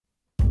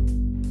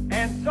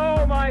And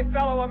so, my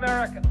fellow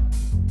Americans,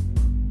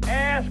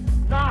 ask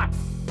not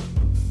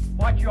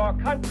what your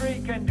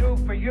country can do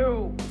for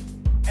you.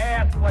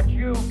 Ask what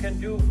you can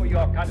do for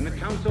your country. In the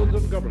councils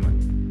of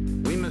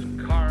government, we must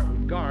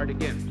guard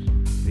against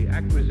the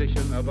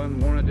acquisition of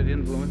unwarranted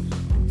influence,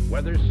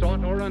 whether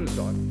sought or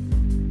unsought,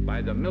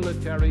 by the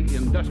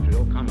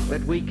military-industrial complex.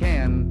 That we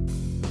can,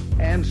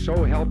 and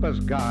so help us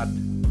God,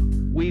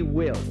 we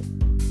will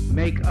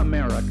make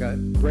America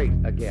great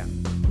again.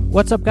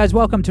 What's up, guys?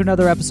 Welcome to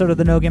another episode of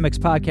the No Gimmicks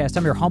Podcast.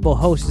 I'm your humble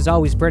host, as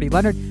always, Brady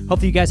Leonard.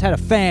 Hopefully you guys had a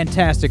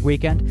fantastic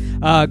weekend.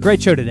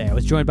 Great show today. I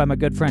was joined by my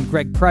good friend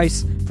Greg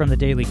Price from the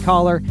Daily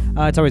Caller.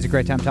 It's always a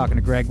great time talking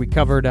to Greg. We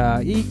covered,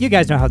 you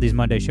guys know how these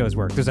Monday shows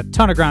work. There's a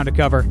ton of ground to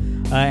cover,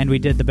 and we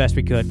did the best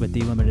we could with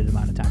the limited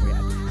amount of time we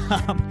had.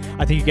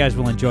 I think you guys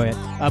will enjoy it.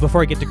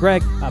 Before I get to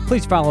Greg,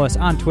 please follow us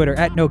on Twitter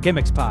at No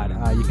Gimmicks Pod.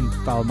 You can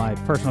follow my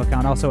personal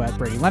account also at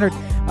Brady Leonard.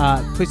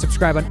 Please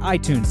subscribe on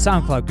iTunes,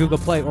 SoundCloud, Google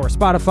Play, or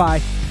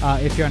Spotify.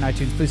 If you're on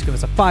iTunes, please give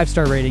us a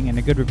 5-star rating and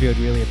a good review. I'd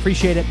really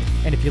appreciate it.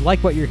 And if you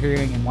like what you're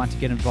hearing and want to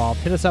get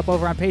involved, hit us up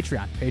over on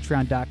Patreon,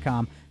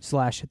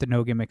 patreon.com/the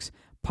No Gimmicks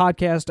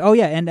Podcast. Oh,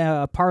 yeah,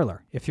 and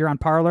Parler. If you're on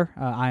Parler,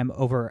 I'm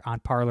over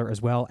on Parler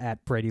as well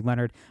at Brady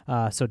Leonard.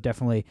 So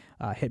definitely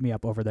hit me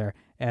up over there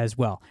as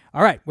well.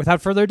 All right,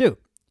 without further ado,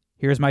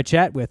 here's my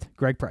chat with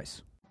Greg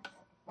Price.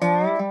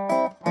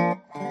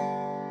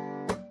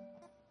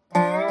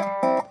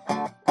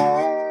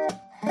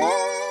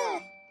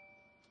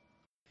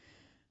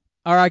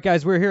 All right,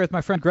 guys, we're here with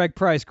my friend Greg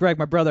Price. Greg,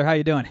 my brother, how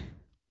you doing?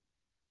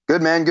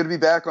 Good, man. Good to be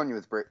back on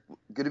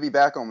Good to be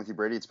back on with you,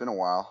 Brady. It's been a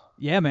while.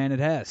 Yeah, man, it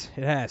has.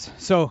 It has.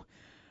 So,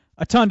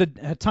 a ton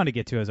to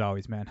get to as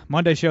always, man.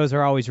 Monday shows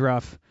are always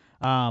rough.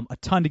 A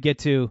ton to get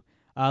to.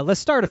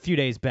 Let's start a few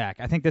days back.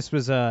 I think this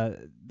was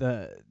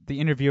the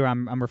interview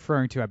I'm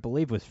referring to. I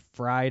believe was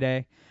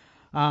Friday.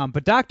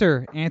 But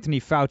Dr. Anthony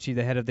Fauci,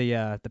 the head of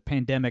the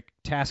pandemic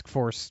task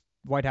force,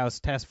 White House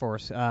task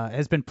force,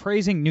 has been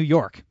praising New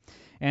York,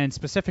 and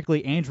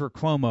specifically Andrew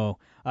Cuomo,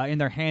 in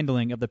their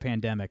handling of the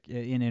pandemic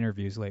in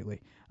interviews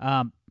lately.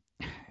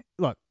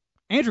 Look,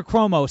 Andrew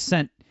Cuomo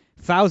sent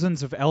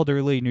thousands of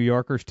elderly New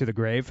Yorkers to the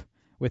grave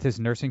with his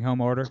nursing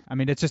home order. I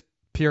mean, it's just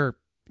pure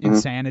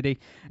insanity.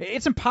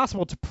 It's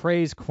impossible to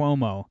praise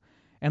Cuomo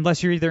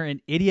unless you're either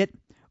an idiot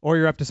or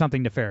you're up to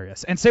something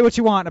nefarious. And say what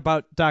you want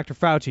about Dr.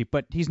 Fauci,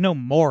 but he's no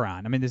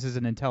moron. I mean, this is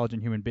an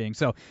intelligent human being.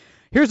 So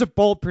here's a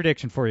bold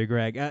prediction for you,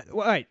 Greg.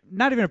 Wait,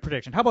 not even a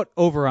prediction. How about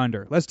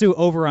over-under? Let's do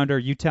over-under.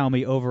 You tell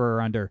me over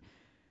or under.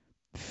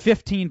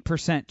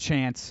 15%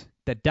 chance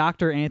that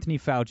Dr. Anthony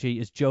Fauci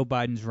is Joe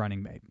Biden's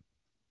running mate.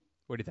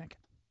 What do you think?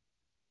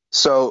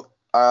 So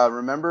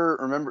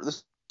remember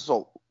this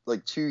was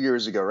like 2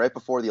 years ago, right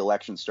before the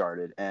election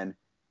started, and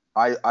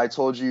I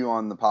told you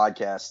on the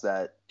podcast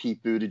that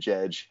Pete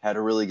Buttigieg had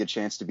a really good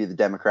chance to be the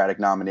Democratic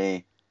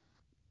nominee.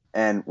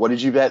 And what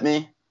did you bet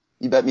me?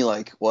 You bet me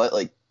like what?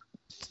 Like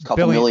a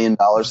couple $1 million?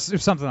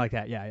 Something like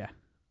that, yeah.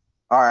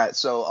 All right,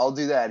 so I'll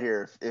do that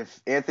here. If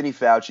Anthony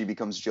Fauci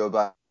becomes Joe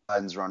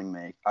Biden's running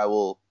mate, I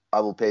will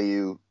pay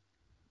you,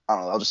 I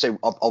don't know, I'll just say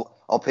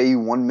I'll pay you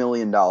 $1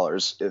 million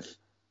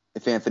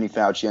if Anthony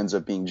Fauci ends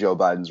up being Joe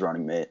Biden's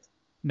running mate.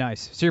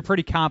 Nice. So you're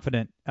pretty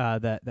confident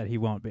that he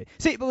won't be.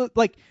 See,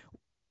 like,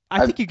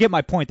 I think you get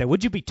my point, though.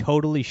 Would you be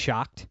totally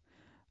shocked?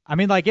 I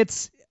mean, like,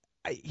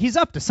 he's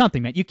up to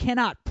something, man. You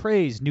cannot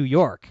praise New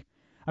York.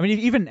 I mean,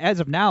 even as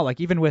of now, like,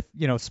 even with,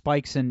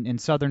 spikes in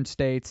southern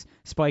states,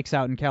 spikes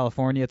out in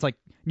California, it's like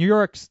New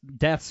York's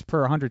deaths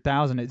per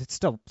 100,000, it's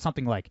still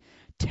something like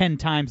 10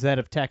 times that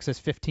of Texas,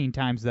 15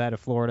 times that of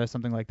Florida,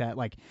 something like that.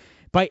 Like,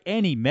 by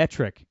any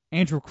metric,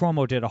 Andrew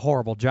Cuomo did a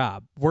horrible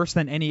job, worse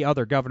than any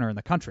other governor in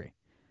the country.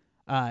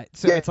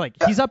 It's like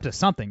he's up to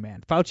something,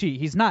 man. Fauci,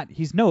 he's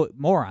no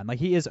moron. Like,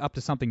 he is up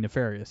to something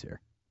nefarious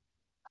here.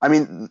 I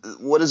mean,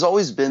 what has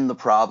always been the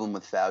problem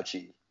with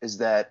Fauci is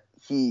that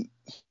he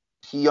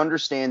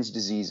understands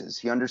diseases.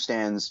 He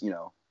understands,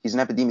 he's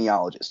an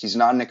epidemiologist. He's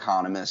not an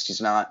economist.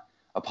 He's not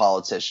a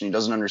politician. He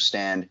doesn't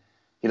understand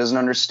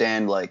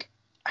like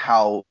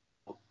how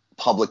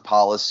public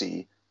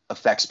policy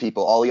affects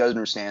people. All he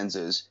understands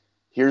is,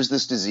 here's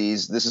this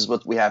disease. This is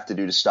what we have to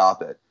do to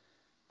stop it.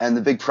 And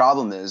the big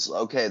problem is,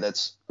 okay,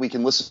 we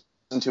can listen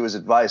to his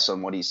advice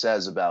on what he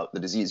says about the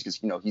disease because,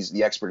 he's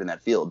the expert in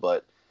that field.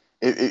 But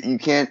you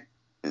can't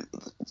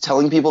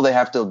telling people they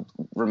have to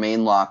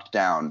remain locked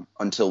down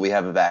until we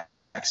have a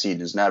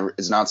vaccine is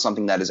not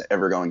something that is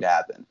ever going to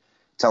happen.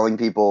 Telling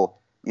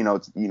people,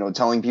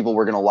 telling people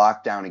we're going to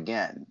lock down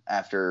again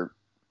after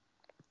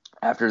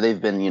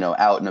they've been,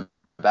 out and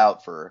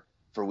about for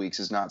weeks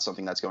is not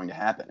something that's going to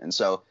happen. And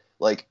so,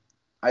 like,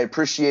 I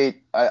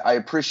appreciate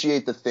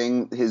the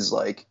thing,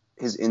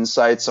 his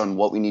insights on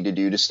what we need to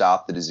do to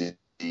stop the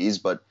disease,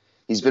 but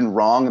he's been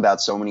wrong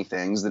about so many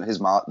things that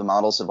the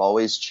models have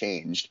always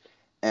changed.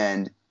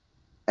 And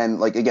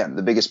like, again,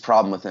 the biggest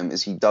problem with him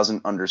is he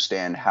doesn't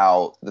understand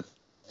how the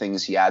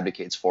things he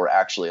advocates for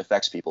actually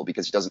affects people,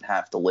 because he doesn't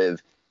have to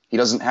live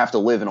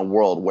in a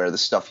world where the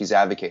stuff he's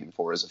advocating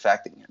for is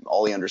affecting him.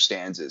 All he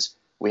understands is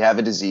we have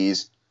a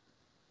disease.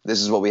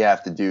 this is what we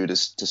have to do to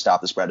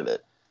stop the spread of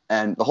it.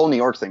 And the whole New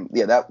York thing,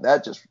 yeah,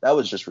 that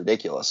was just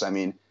ridiculous. I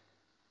mean,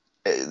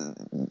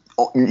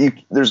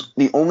 there's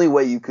the only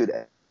way you could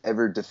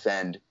ever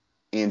defend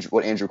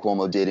what Andrew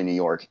Cuomo did in New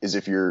York is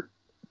if you're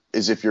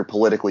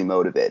politically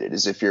motivated,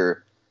 is if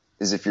you're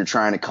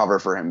trying to cover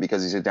for him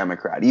because he's a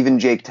Democrat. Even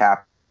Jake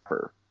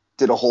Tapper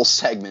did a whole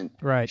segment,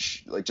 right,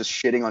 like just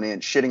shitting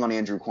on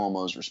Andrew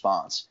Cuomo's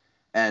response.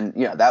 And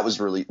yeah, that was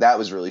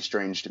really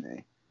strange to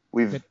me.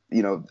 We've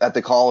at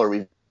the Caller,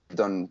 we've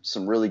done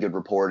some really good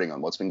reporting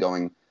on what's been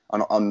going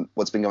on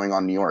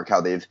in New York, how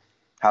they've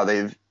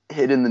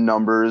hidden the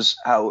numbers,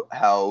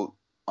 how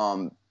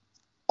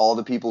all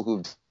the people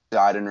who've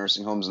died in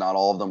nursing homes, not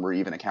all of them were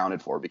even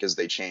accounted for because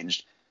they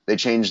changed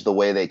the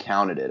way they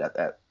counted it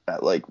at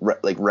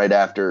right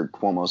after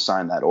Cuomo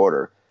signed that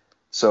order.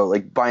 So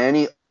like by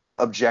any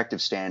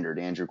objective standard,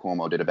 Andrew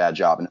Cuomo did a bad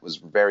job, and it was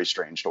very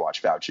strange to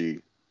watch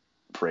Fauci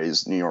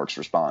praise New York's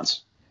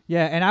response.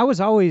 Yeah, and I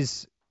was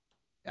always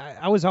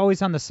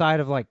on the side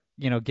of like,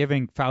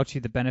 giving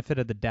Fauci the benefit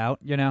of the doubt,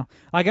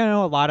 Like I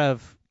know a lot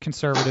of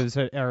conservatives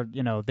are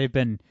they've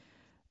been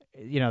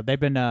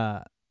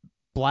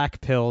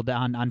black-pilled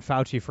on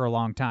Fauci for a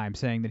long time,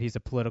 saying that he's a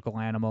political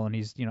animal and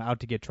he's, out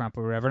to get Trump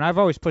or whatever. And I've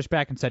always pushed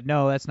back and said,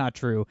 no, that's not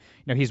true.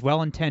 He's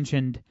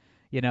well-intentioned,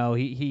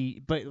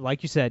 but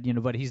like you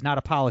said, but he's not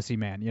a policy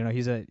man.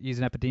 He's an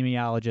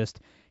epidemiologist.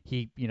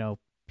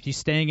 He's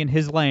staying in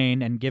his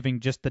lane and giving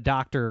just the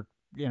doctor,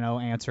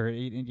 answer,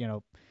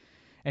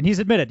 and he's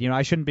admitted,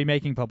 I shouldn't be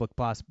making public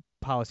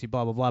policy,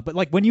 blah, blah, blah. But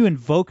like when you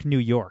invoke New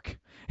York,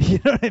 you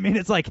know what I mean?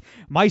 It's like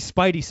my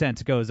spidey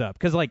sense goes up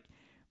because like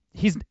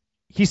he's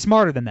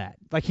smarter than that.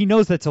 Like he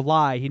knows that's a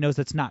lie. He knows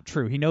that's not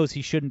true. He knows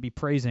he shouldn't be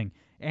praising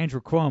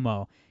Andrew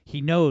Cuomo. He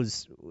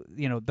knows,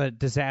 the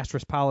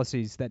disastrous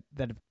policies that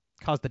have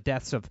caused the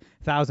deaths of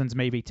thousands,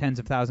 maybe tens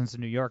of thousands of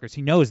New Yorkers.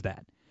 He knows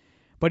that.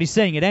 But he's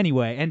saying it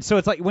anyway. And so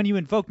it's like when you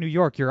invoke New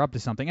York, you're up to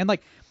something. And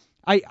like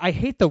I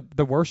hate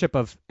the worship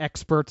of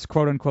experts,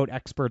 quote unquote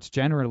experts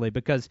generally,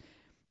 because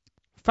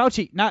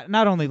Fauci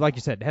not only, like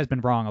you said, has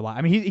been wrong a lot.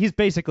 I mean, he's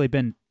basically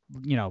been,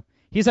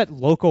 he's at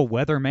local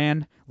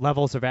weatherman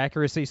levels of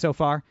accuracy so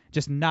far.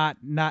 Just not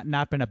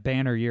been a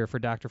banner year for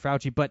Dr.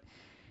 Fauci, but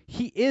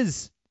he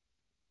is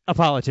a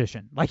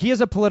politician. Like he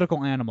is a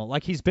political animal.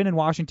 Like he's been in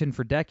Washington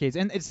for decades,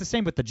 and it's the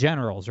same with the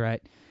generals,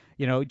 right?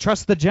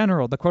 Trust the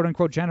general, the quote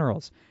unquote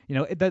generals.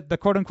 The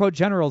quote unquote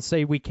generals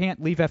say we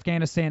can't leave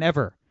Afghanistan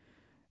ever.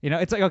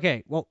 It's like,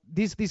 okay, well,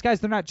 these guys,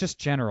 they're not just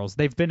generals.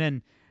 They've been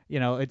in,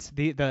 it's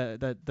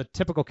the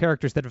typical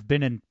characters that have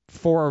been in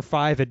 4 or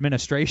 5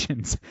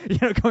 administrations,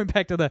 going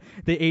back to the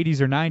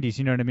 80s or 90s,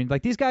 you know what I mean?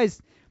 Like these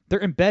guys, they're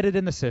embedded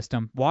in the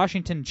system.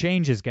 Washington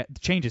changes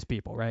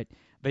people, right?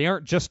 They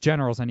aren't just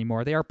generals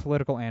anymore. They are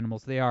political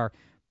animals. They are,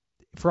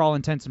 for all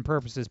intents and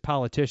purposes,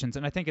 politicians.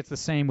 And I think it's the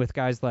same with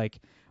guys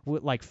like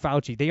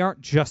Fauci. They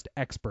aren't just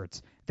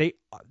experts. They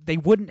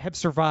wouldn't have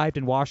survived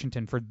in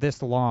Washington for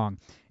this long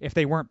if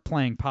they weren't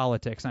playing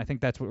politics. And I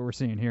think that's what we're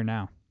seeing here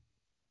now.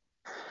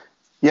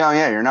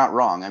 Yeah, you're not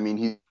wrong. I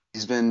mean,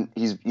 he's been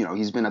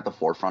at the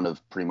forefront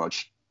of pretty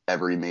much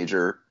every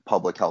major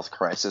public health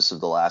crisis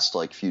of the last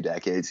few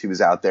decades. He was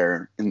out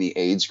there in the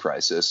AIDS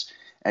crisis.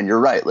 And you're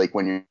right. Like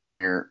when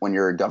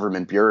you're a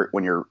government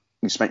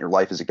you spent your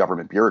life as a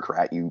government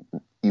bureaucrat, you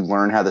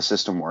learn how the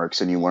system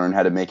works and you learn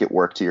how to make it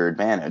work to your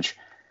advantage.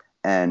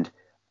 And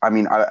I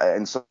mean,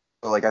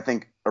 I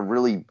think a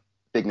really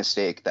big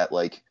mistake that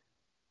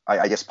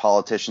I guess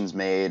politicians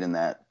made and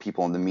that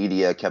people in the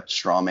media kept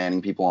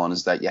strawmanning people on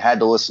is that you had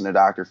to listen to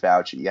Dr.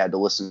 Fauci. You had to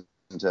listen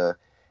to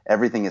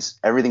everything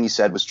he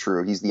said was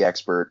true. He's the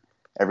expert.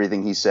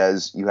 Everything he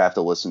says you have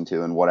to listen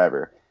to and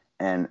whatever.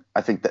 And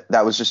I think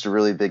that was just a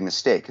really big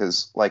mistake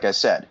because, like I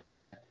said,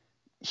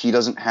 he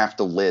doesn't have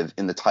to live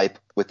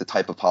with the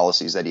type of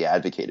policies that he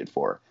advocated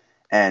for.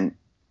 And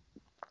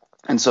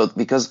so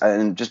because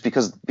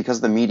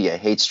the media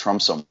hates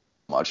Trump so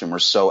much and we're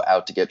so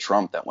out to get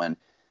Trump that when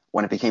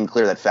it became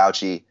clear that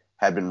Fauci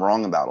had been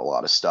wrong about a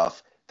lot of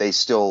stuff, they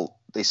still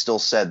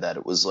said that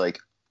it was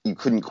you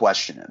couldn't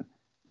question him.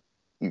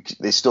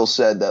 They still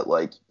said that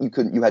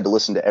you had to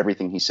listen to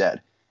everything he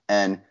said.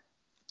 And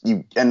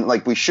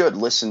we should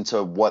listen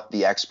to what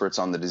the experts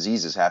on the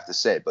diseases have to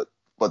say.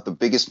 But the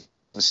biggest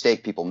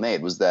mistake people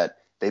made was that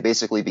they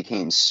basically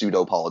became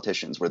pseudo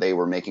politicians where they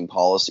were making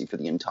policy for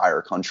the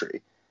entire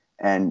country.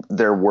 And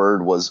their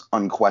word was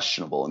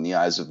unquestionable in the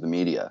eyes of the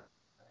media.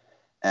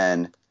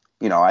 And,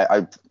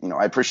 I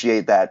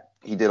appreciate that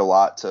he did a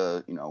lot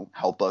to,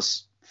 help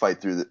us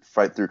fight through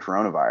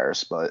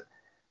coronavirus,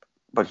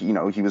 but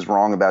he was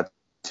wrong about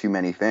too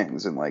many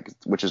things. And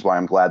which is why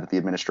I'm glad that the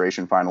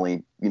administration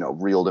finally,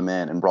 reeled him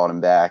in and brought him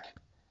back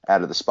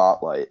out of the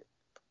spotlight.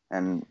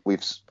 And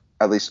we've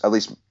at least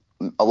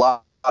a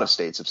lot of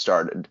states are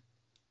starting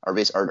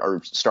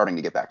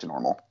to get back to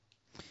normal.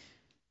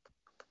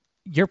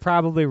 You're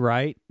probably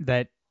right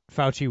that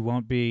Fauci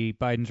won't be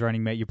Biden's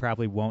running mate. You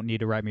probably won't need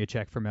to write me a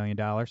check for $1 million.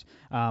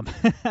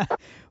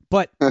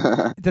 But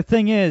the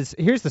thing is,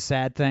 here's the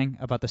sad thing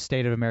about the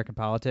state of American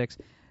politics.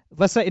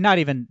 let's say not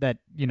even that,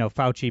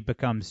 Fauci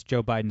becomes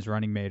Joe Biden's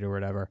running mate or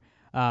whatever,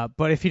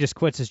 but if he just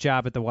quits his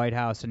job at the White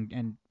House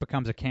and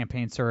becomes a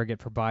campaign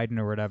surrogate for Biden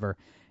or whatever,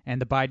 and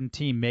the Biden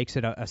team makes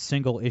it a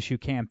single issue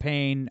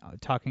campaign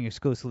talking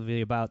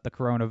exclusively about the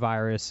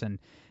coronavirus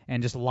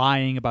and just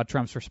lying about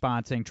Trump's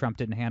response, saying Trump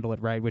didn't handle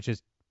it right, which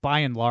is by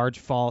and large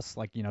false.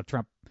 Like,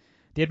 Trump,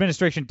 the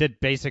administration did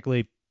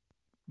basically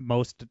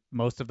most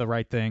of the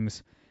right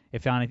things.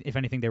 If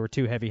anything, they were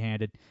too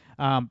heavy-handed.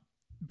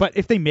 But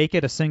if they make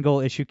it a single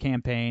issue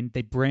campaign,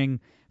 they bring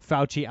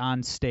Fauci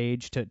on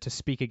stage to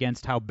speak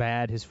against how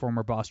bad his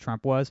former boss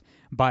Trump was,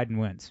 Biden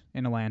wins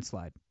in a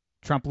landslide.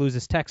 Trump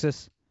loses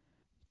Texas.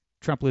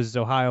 Trump loses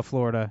Ohio,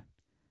 Florida,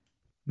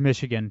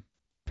 Michigan,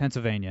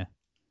 Pennsylvania,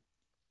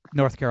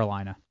 North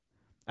Carolina.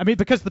 I mean,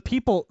 because the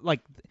people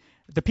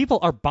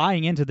are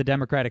buying into the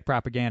Democratic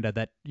propaganda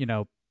that,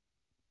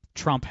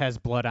 Trump has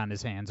blood on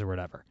his hands or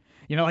whatever.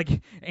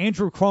 Like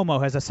Andrew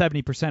Cuomo has a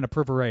 70%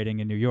 approval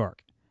rating in New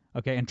York.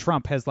 Okay, and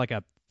Trump has like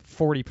a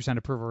 40%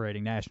 approval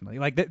rating nationally.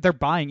 Like they're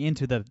buying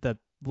into the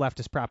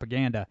leftist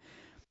propaganda.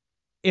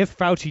 If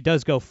Fauci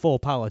does go full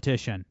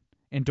politician,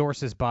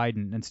 endorses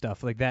Biden and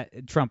stuff like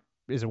that, Trump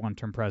is a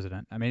one-term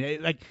president. I mean,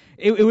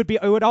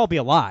 it would all be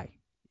a lie.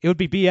 It would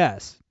be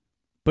BS,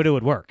 but it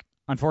would work,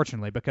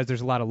 unfortunately, because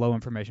there's a lot of low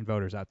information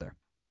voters out there.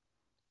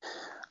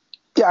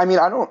 Yeah, I mean,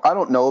 I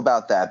don't know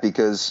about that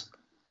because,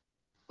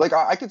 like,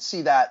 I could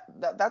see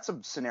that's a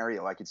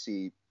scenario I could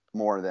see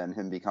more than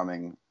him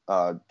becoming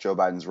Joe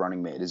Biden's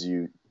running mate, as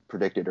you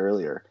predicted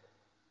earlier.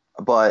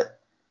 But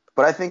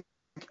I think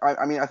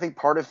I think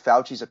part of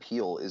Fauci's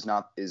appeal is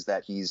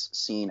that he's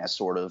seen as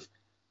sort of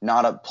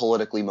not a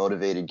politically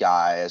motivated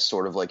guy, as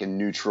sort of like a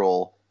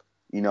neutral,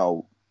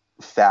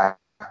 fact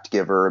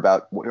giver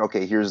about,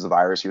 okay, here's the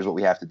virus, here's what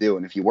we have to do.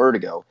 And if he were to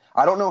go,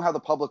 I don't know how the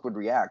public would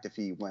react if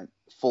he went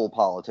full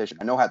politician.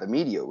 I know how the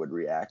media would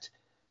react,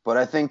 but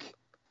I think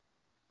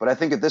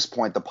at this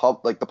point, the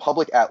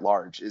public at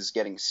large is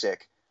getting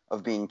sick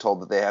of being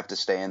told that they have to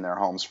stay in their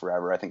homes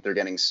forever. I think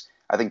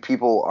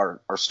people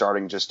are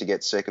starting just to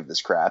get sick of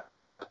this crap.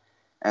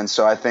 And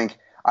so I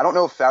don't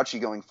know if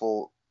Fauci going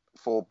full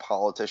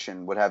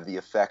politician would have the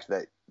effect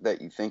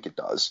that you think it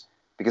does,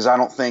 because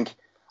I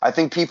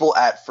think people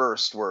at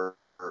first were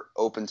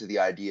open to the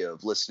idea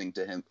of listening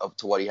to him,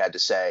 to what he had to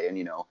say,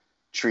 and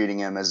treating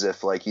him as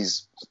if like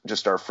he's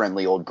just our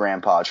friendly old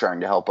grandpa trying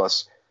to help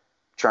us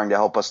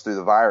through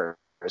the virus.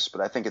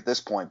 But I think at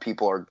this point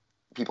people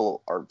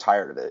are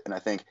tired of it, and I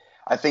think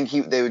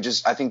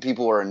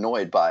people are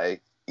annoyed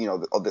by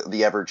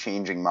the ever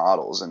changing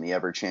models and the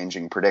ever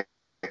changing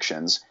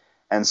predictions.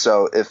 And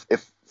so if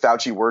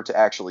Fauci were to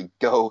actually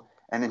go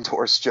and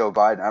endorse Joe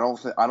Biden,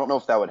 I don't know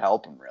if that would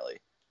help him really.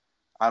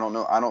 I don't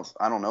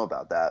know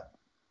about that.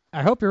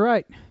 I hope you're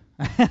right.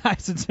 I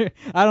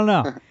don't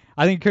know.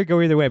 I think it could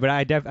go either way, but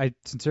I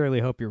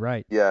sincerely hope you're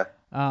right. Yeah.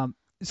 All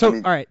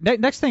right.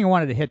 Next thing I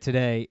wanted to hit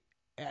today.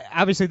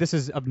 Obviously, this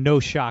is of no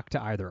shock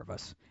to either of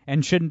us,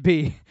 and shouldn't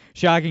be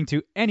shocking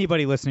to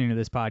anybody listening to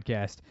this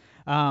podcast.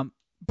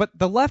 But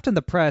the left and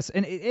the press,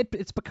 and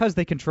it's because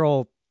they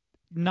control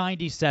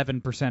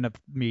 97% of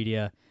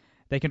media.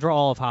 They control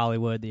all of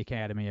Hollywood, the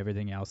Academy,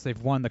 everything else. They've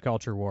won the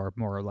culture war,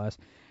 more or less.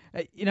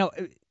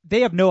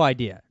 They have no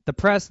idea. The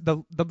press,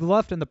 the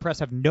left and the press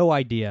have no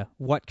idea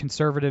what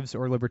conservatives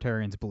or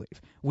libertarians believe.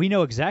 We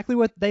know exactly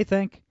what they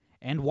think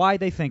and why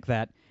they think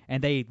that,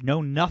 and they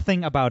know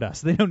nothing about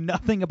us. They know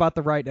nothing about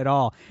the right at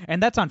all,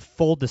 and that's on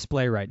full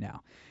display right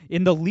now.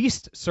 In the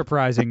least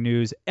surprising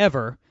news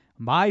ever,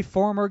 my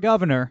former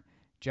governor,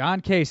 John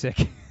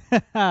Kasich,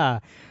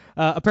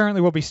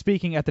 apparently will be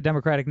speaking at the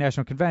Democratic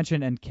National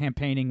Convention and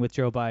campaigning with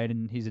Joe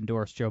Biden. He's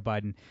endorsed Joe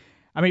Biden.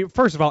 I mean,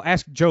 first of all,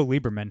 ask Joe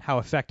Lieberman how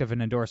effective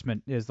an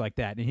endorsement is like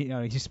that.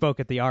 He spoke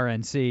at the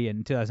RNC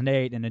in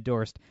 2008 and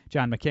endorsed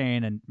John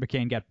McCain, and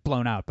McCain got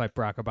blown out by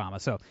Barack Obama.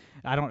 So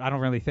I don't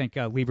really think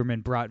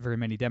Lieberman brought very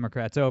many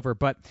Democrats over.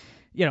 But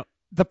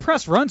the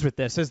press runs with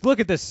this. Says, look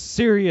at this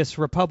serious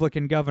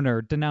Republican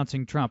governor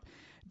denouncing Trump.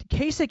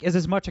 Kasich is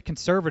as much a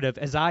conservative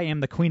as I am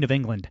the Queen of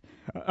England.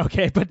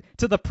 Okay, but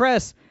to the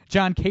press,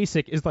 John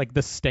Kasich is like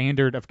the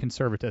standard of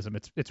conservatism.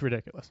 It's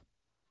ridiculous.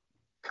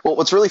 Well,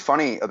 what's really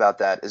funny about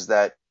that is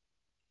that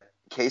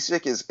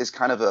Kasich is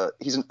kind of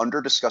he's an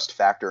under-discussed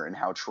factor in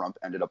how Trump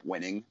ended up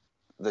winning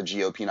the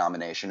GOP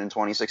nomination in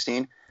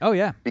 2016. Oh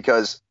yeah,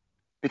 because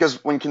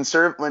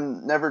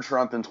whenever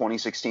Trump in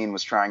 2016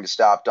 was trying to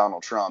stop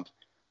Donald Trump,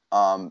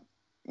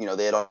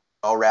 they had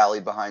all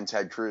rallied behind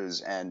Ted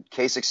Cruz, and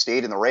Kasich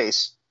stayed in the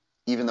race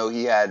even though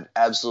he had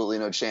absolutely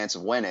no chance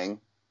of winning.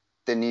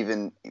 Did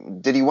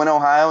he win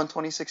Ohio in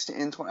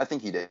 2016? I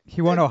think he did.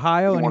 He won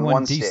Ohio and he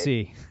won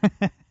D.C.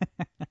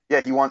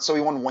 Yeah, he won. So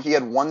he won. He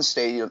had one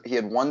state. He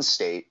had one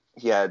state.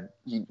 He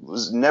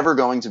was never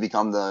going to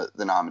become the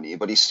nominee,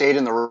 but he stayed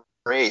in the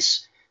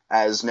race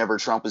as never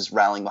Trump was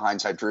rallying behind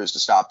Ted Cruz to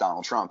stop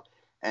Donald Trump,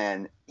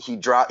 and he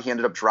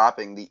ended up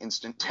dropping the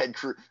instant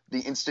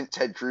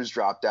Ted Cruz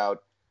dropped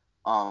out.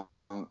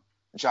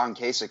 John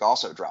Kasich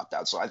also dropped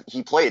out, so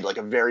he played like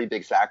a very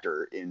big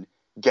factor in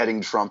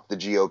getting Trump the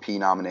GOP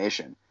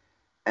nomination.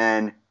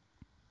 And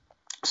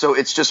So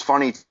it's just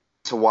funny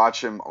to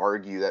watch him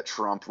argue that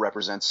Trump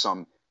represents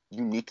some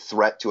unique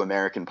threat to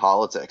American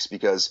politics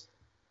because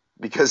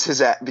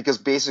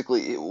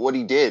basically what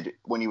he did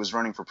when he was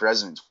running for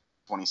president in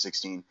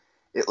 2016,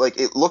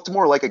 it looked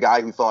more like a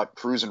guy who thought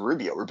Cruz and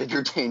Rubio were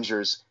bigger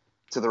dangers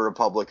to the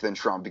Republic than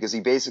Trump, because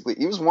he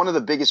was one of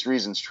the biggest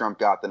reasons Trump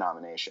got the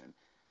nomination,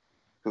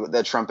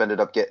 that Trump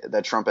ended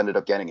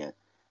up getting it.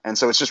 And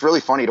so it's just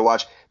really funny to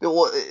watch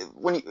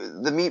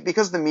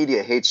because the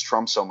media hates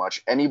Trump so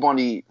much.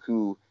 Anybody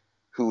who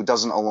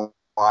doesn't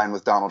align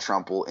with Donald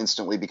Trump will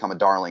instantly become a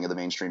darling of the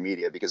mainstream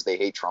media because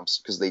they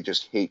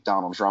just hate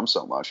Donald Trump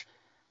so much.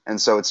 And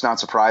so it's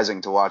not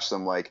surprising to watch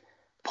them like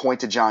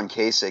point to John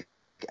Kasich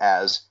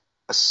as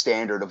a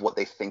standard of what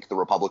they think the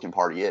Republican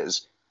Party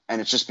is. And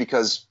it's just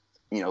because,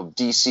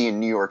 DC and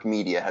New York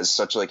media has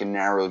such like a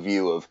narrow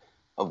view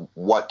of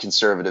what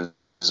conservatives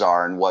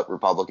are and what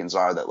Republicans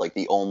are, that like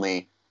the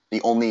only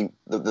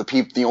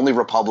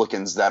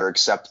Republicans that are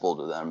acceptable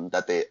to them,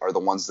 that they are the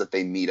ones that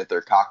they meet at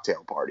their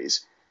cocktail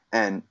parties.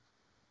 And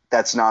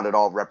that's not at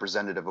all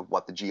representative of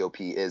what the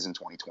GOP is in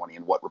 2020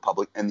 and what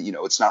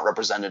it's not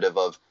representative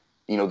of,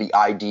 the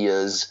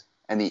ideas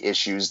and the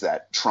issues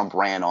that Trump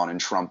ran on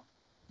and Trump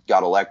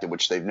got elected,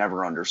 which they've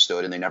never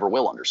understood and they never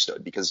will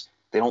understood because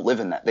they don't live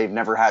in that. They've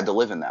never had to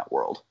live in that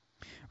world.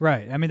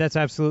 Right. I mean, that's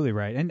absolutely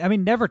right. And I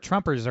mean, never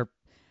Trumpers are,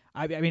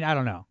 I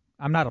don't know.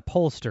 I'm not a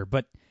pollster,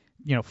 but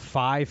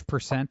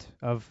 5%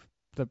 of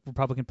the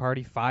Republican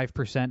Party,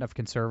 5% of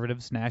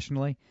conservatives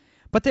nationally,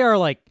 but they are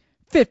like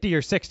 50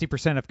 or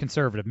 60% of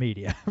conservative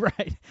media,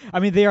 right?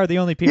 I mean, they are the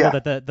only people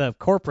that the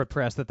corporate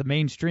press, that the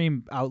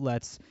mainstream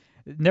outlets,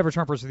 never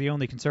Trumpers are the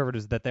only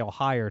conservatives that they'll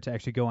hire to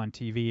actually go on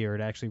TV or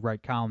to actually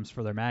write columns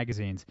for their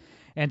magazines.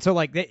 And so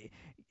like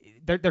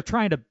they're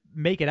trying to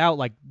make it out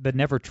like the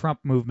Never Trump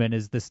movement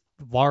is this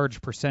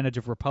large percentage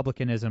of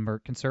republicanism or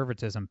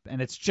conservatism,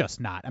 and it's just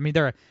not. I mean,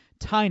 they're a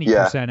tiny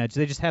percentage.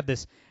 They just have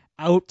this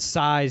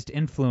outsized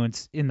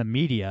influence in the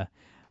media.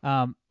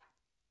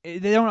 They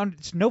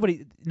don't.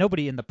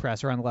 Nobody in the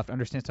press or on the left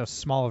understands how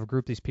small of a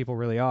group these people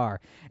really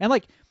are. And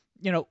like,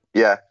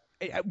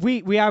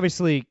 we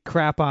obviously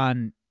crap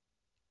on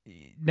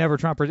Never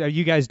Trumpers.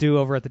 You guys do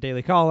over at the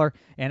Daily Caller,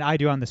 and I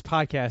do on this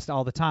podcast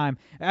all the time.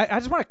 I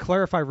just want to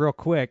clarify real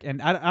quick,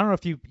 and I don't know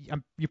if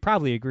you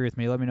probably agree with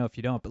me. Let me know if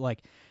you don't. But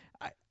like,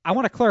 I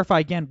want to clarify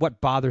again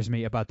what bothers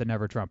me about the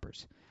Never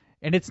Trumpers,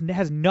 and it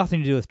has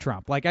nothing to do with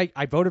Trump. Like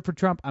I voted for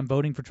Trump. I'm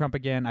voting for Trump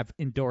again. I've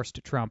endorsed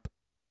Trump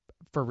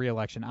for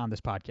re-election on this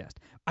podcast.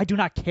 I do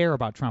not care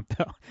about Trump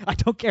though. I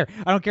don't care.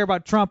 I don't care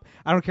about Trump.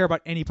 I don't care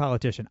about any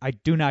politician. I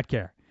do not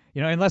care.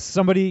 Unless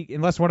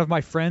one of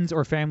my friends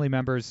or family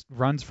members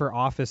runs for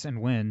office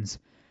and wins,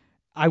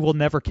 I will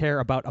never care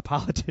about a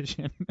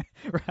politician,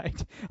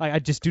 right? I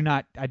do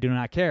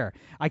not care.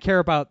 I care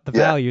about the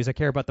values. I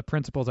care about the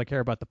principles. I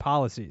care about the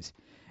policies.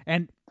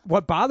 And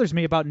what bothers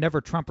me about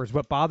Never Trumpers,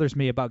 what bothers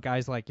me about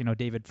guys like,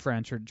 David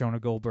French or Jonah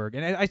Goldberg,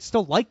 and I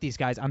still like these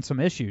guys on some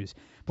issues,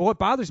 but what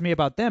bothers me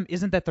about them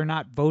isn't that they're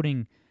not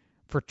voting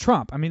for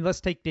Trump. I mean,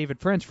 let's take David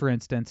French, for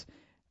instance.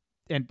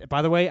 And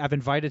by the way, I've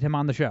invited him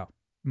on the show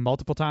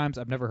multiple times.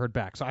 I've never heard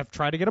back. So I've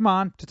tried to get him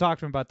on to talk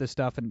to him about this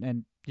stuff,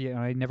 and he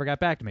never got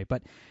back to me.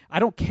 But I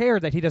don't care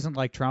that he doesn't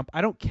like Trump.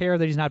 I don't care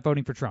that he's not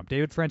voting for Trump.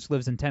 David French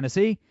lives in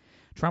Tennessee.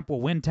 Trump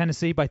will win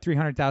Tennessee by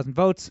 300,000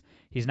 votes.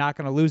 He's not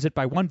going to lose it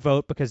by one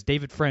vote because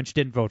David French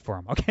didn't vote for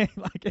him, okay?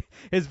 Like,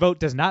 his vote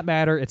does not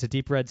matter. It's a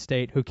deep red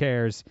state. Who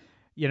cares?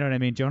 You know what I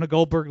mean? Jonah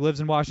Goldberg lives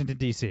in Washington,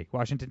 D.C.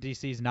 Washington,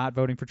 D.C. is not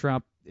voting for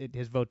Trump.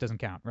 His vote doesn't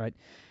count, right?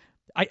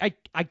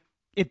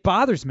 It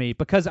bothers me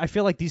because I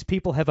feel like these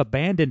people have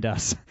abandoned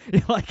us.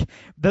 Like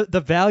the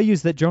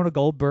values that Jonah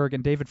Goldberg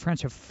and David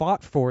French have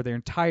fought for their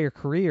entire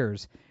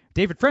careers.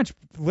 David French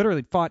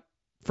literally fought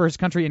for his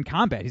country in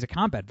combat. He's a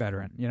combat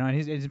veteran, and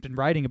he's been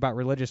writing about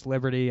religious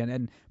liberty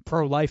and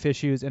pro-life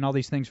issues and all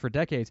these things for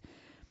decades.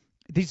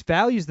 These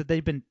values that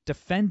they've been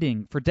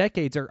defending for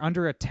decades are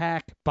under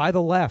attack by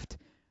the left,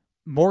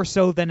 more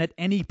so than at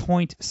any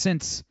point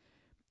since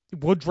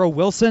Woodrow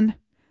Wilson.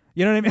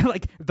 You know what I mean?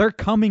 Like, they're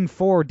coming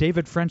for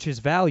David French's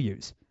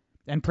values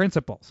and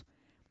principles.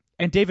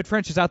 And David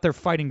French is out there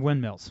fighting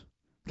windmills.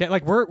 Okay,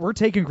 like we're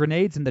taking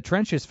grenades in the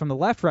trenches from the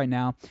left right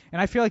now,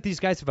 and I feel like these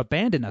guys have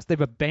abandoned us.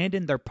 They've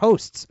abandoned their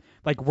posts.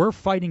 Like, we're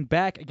fighting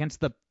back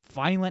against the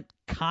violent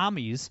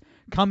commies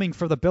coming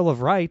for the Bill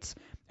of Rights,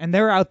 and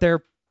they're out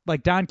there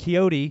like Don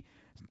Quixote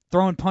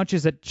throwing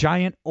punches at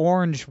giant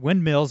orange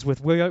windmills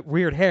with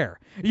weird hair.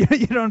 You know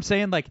what I'm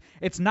saying? Like,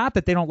 it's not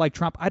that they don't like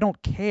Trump. I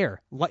don't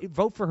care.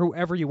 Vote for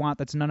whoever you want.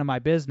 That's none of my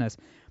business.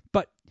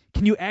 But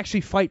can you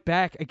actually fight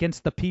back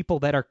against the people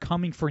that are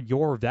coming for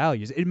your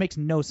values? It makes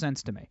no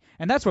sense to me.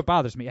 And that's what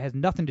bothers me. It has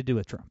nothing to do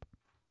with Trump.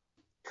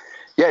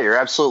 Yeah, you're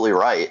absolutely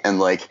right. And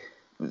like,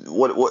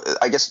 what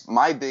I guess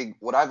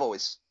what I've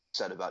always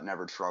said about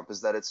Never Trump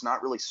is that it's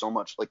not really so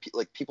much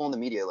like people in the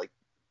media, like,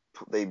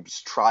 they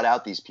just trot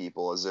out these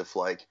people as if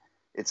like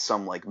it's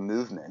some like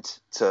movement,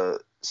 to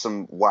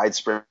some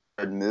widespread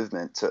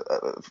movement to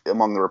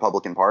among the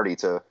Republican Party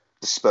to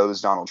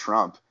dispose Donald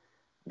Trump,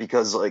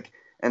 because like,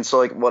 and so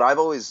like what I've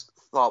always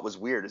thought was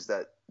weird is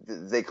that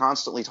they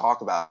constantly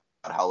talk about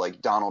how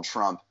like Donald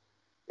Trump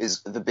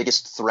is the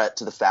biggest threat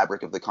to the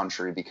fabric of the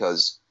country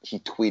because he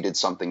tweeted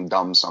something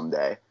dumb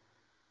someday,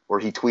 or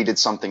he tweeted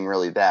something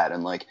really bad,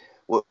 and like,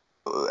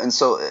 and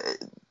so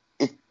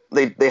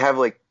they have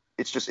like,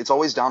 it's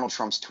always Donald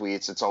Trump's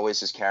tweets, it's always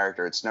his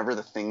character, it's never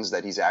the things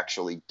that he's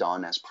actually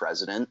done as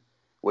president,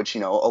 which,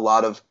 you know, a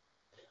lot of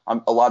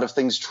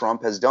things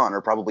Trump has done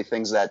are probably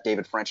things that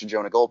David French and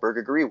Jonah Goldberg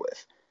agree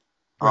with.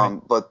 Right.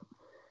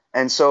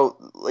 And so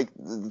like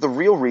the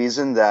real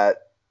reason that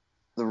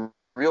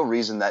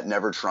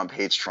Never Trump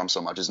hates Trump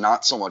so much is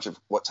not so much of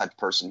what type of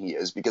person he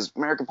is, because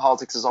American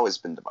politics has always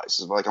been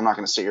divisive. Like, I'm not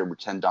going to sit here and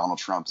pretend Donald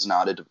Trump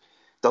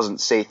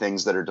doesn't say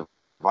things that are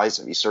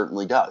divisive. He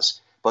certainly does.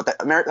 But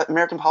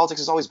American politics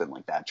has always been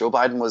like that. Joe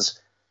Biden was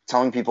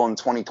telling people in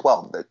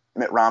 2012 that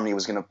Mitt Romney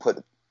was going to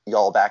put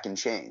y'all back in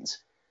chains.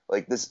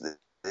 Like this,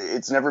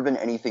 it's never been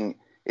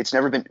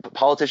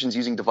politicians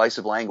using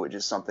divisive language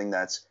is something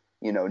that's,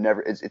 you know,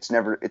 it's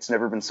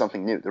never been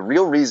something new. The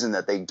real reason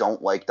that they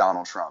don't like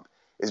Donald Trump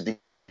is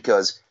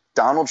because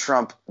Donald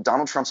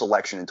Trump's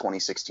election in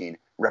 2016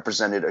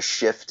 represented a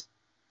shift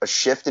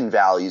in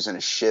values and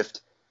a shift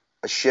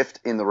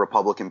in the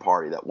Republican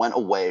Party that went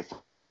away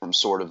from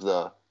sort of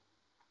the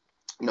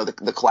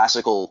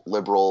classical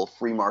liberal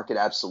free market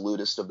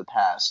absolutist of the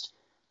past,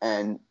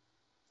 and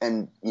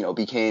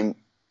became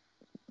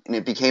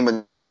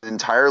an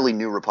entirely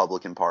new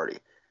Republican Party.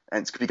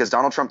 And it's because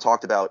Donald Trump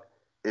talked about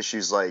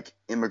issues like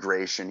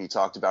immigration. He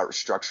talked about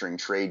restructuring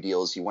trade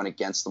deals. He went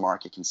against the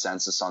market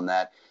consensus on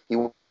that. He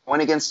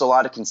went against a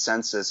lot of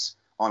consensus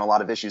on a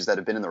lot of issues that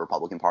have been in the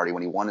Republican Party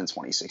when he won in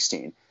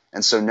 2016.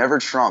 And so Never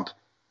Trump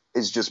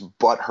is just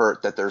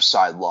butthurt that their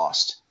side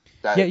lost.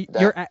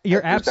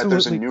 You're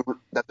absolutely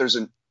that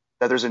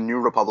there's a new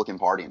Republican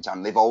Party in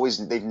town.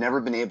 They've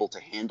never been able to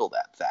handle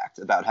that fact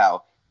about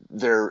how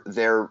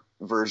their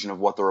version of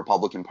what the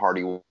Republican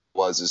Party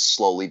was is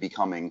slowly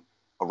becoming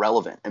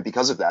irrelevant. And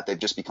because of that, they've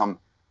just become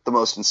the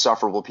most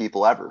insufferable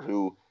people ever,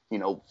 who, you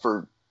know,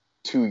 for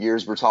 2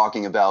 years were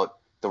talking about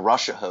the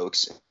Russia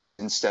hoax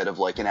instead of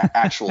like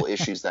actual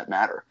issues that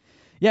matter.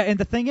 Yeah, and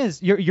the thing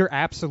is, you're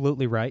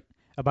absolutely right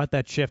about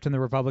that shift in the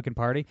Republican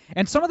Party,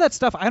 and some of that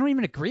stuff I don't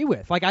even agree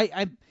with. Like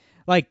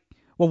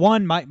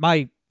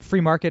my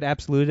free market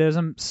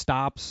absolutism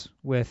stops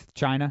with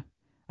China.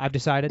 I've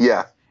decided.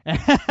 Yeah.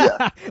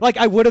 Like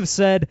I would have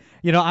said,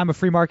 you know, I'm a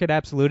free market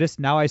absolutist.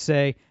 Now I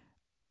say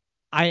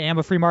I am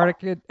a free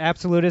market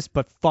absolutist,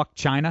 but fuck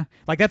China.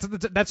 Like that's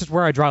just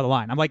where I draw the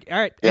line. I'm like, all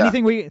right,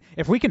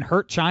 if we can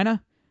hurt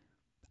China,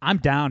 I'm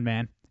down,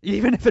 man.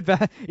 Even if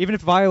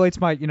it violates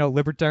my, you know,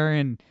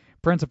 libertarian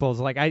principles.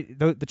 Like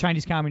the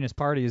Chinese Communist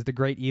Party is the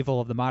great evil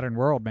of the modern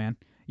world, man.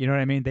 You know what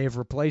I mean? They've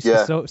replaced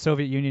the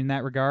Soviet Union in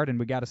that regard, and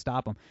we got to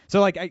stop them.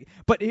 So like,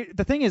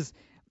 the thing is,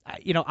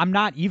 you know, I'm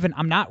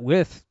not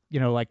with, you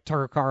know, like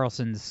Tucker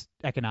Carlson's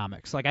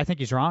economics. Like I think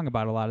he's wrong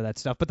about a lot of that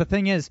stuff. But the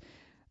thing is,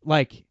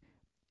 like,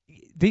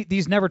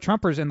 these Never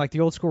Trumpers and like the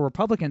old school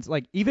Republicans,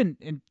 like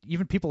even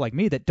people like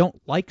me that don't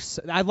like,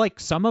 I like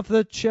some of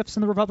the shifts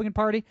in the Republican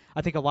Party.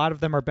 I think a lot of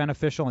them are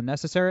beneficial and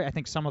necessary. I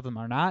think some of them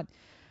are not.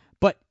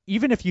 But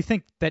even if you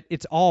think that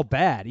it's all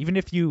bad, even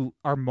if you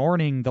are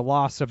mourning the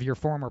loss of your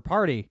former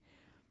party,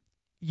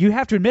 you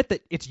have to admit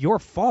that it's your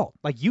fault.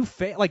 Like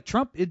like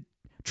Trump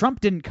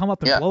didn't come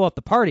up and blow up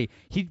the party.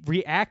 He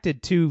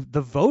reacted to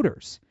the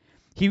voters.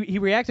 He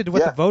reacted to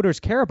what the voters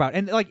care about,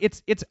 and like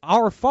it's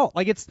our fault.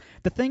 Like it's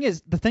the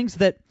things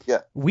that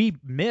we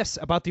miss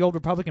about the old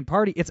Republican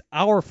Party. It's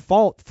our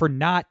fault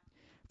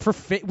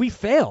we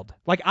failed.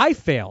 Like I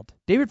failed.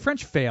 David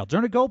French failed.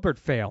 Jonah Goldberg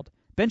failed.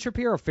 Ben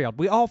Shapiro failed.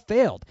 We all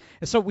failed.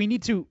 And so we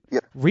need to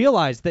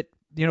realize that,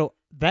 you know,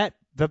 that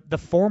the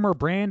former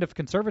brand of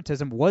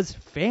conservatism was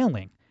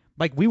failing.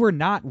 Like we were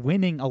not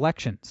winning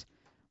elections.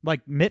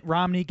 Like Mitt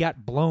Romney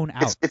got blown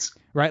out.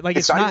 Right? Like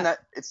it's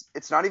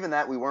not even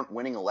that we weren't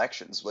winning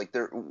elections. Like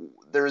there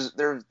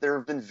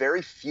have been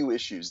very few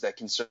issues that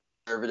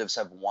conservatives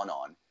have won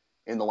on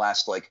in the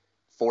last like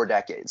 4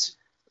 decades.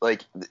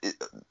 Like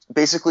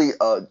basically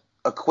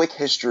a quick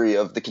history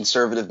of the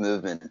conservative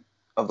movement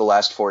of the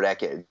last 4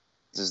 decades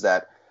is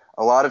that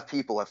a lot of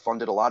people have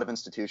funded a lot of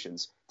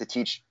institutions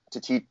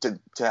to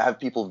have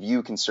people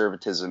view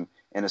conservatism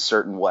in a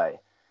certain way.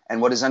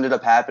 And what has ended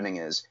up happening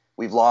is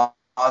we've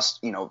lost,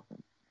 you know,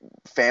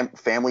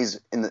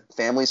 families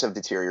have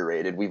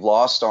deteriorated. We've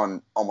lost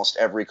on almost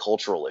every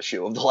cultural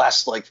issue of the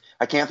last, like,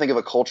 I can't think of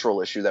a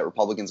cultural issue that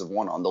Republicans have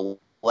won on. The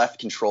left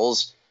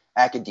controls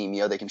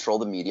academia, they control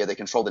the media, they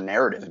control the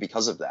narrative.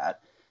 Because of that,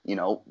 you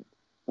know,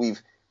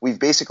 we've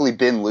basically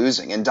been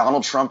losing, and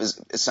Donald Trump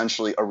is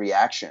essentially a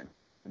reaction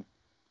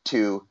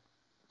to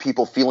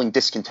people feeling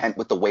discontent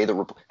with the way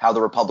how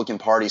the Republican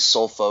Party's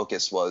sole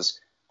focus was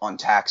on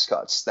tax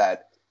cuts.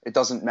 That it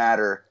doesn't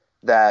matter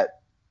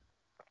that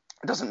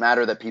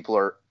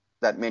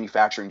that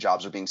manufacturing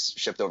jobs are being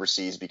shipped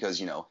overseas because,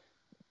 you know,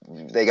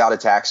 they got a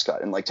tax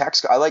cut, and like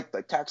tax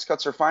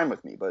cuts are fine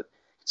with me, but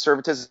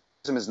conservatism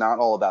is not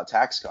all about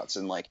tax cuts.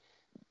 And like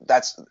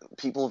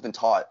people have been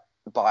taught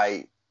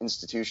by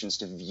institutions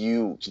to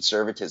view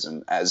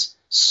conservatism as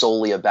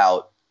solely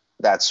about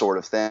that sort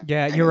of thing.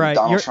 Yeah, you're right.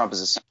 Donald Trump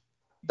is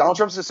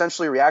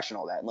essentially a reaction to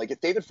all that. And like, if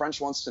David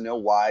French wants to know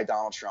why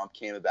Donald Trump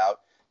came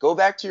about, go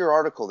back to your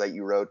article that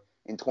you wrote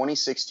in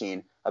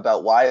 2016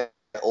 about why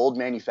old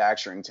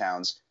manufacturing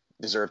towns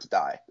deserve to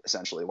die,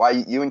 essentially. Why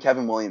you and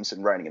Kevin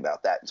Williamson writing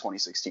about that in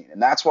 2016.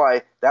 And that's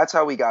how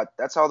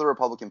the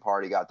Republican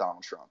Party got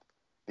Donald Trump.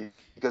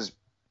 Because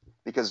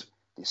the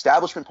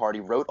establishment party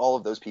wrote all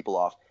of those people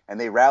off, and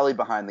they rallied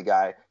behind the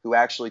guy who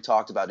actually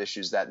talked about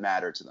issues that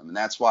matter to them. And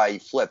that's why he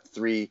flipped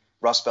 3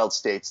 Rust Belt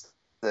states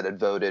that had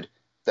voted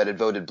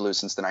blue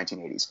since the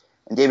 1980s.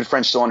 And David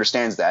French still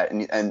understands that,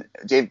 and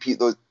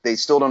they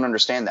still don't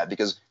understand that,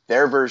 because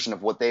their version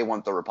of what they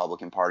want the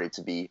Republican Party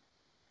to be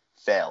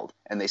failed,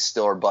 and they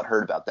still are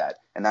butthurt about that.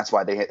 And that's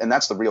why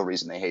that's the real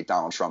reason they hate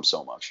Donald Trump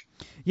so much.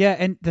 Yeah,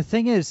 and the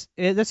thing is,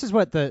 this is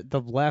what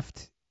the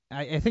left,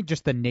 I think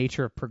just the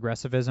nature of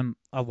progressivism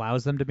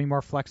allows them to be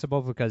more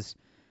flexible, because,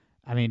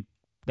 I mean,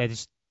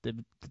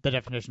 the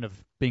definition of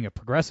being a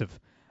progressive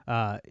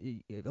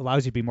it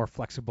allows you to be more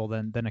flexible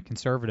than a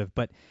conservative.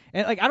 But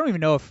I don't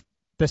even know if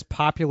this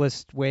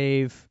populist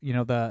wave,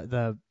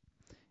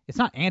 it's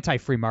not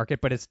anti-free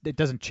market, but it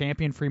doesn't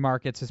champion free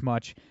markets as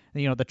much.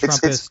 The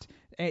Trumpist,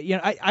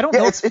 I don't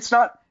know. It's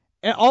not.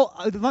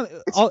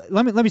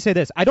 Let me say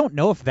this. I don't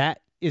know if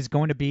that is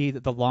going to be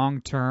the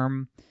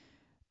long-term,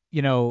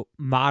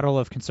 model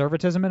of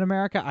conservatism in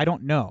America. I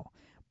don't know,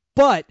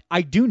 but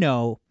I do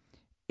know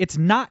it's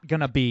not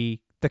going to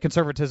be the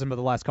conservatism of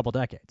the last couple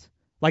decades.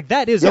 Like,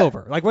 that is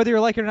over. Like, whether you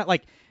like it or not,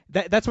 like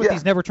that's what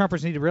these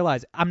never-Trumpers need to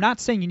realize. I'm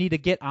not saying you need to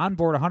get on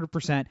board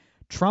 100%.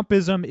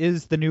 Trumpism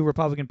is the new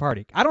Republican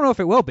Party. I don't know if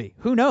it will be.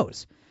 Who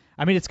knows?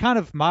 I mean, it's kind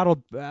of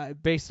modeled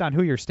based on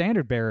who your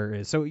standard bearer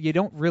is. So you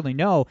don't really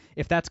know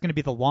if that's going to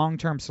be the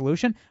long-term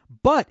solution.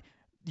 But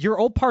your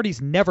old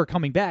party's never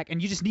coming back,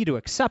 and you just need to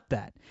accept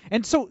that.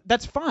 And so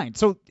that's fine.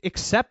 So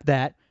accept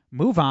that,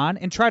 move on,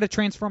 and try to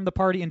transform the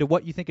party into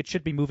what you think it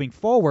should be moving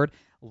forward.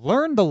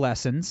 Learn the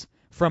lessons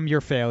from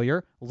your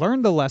failure,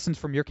 learn the lessons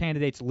from your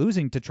candidates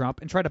losing to Trump,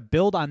 and try to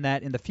build on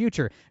that in the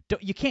future.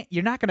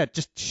 You're not going to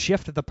just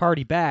shift the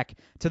party back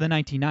to the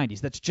 1990s.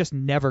 That's just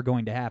never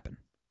going to happen.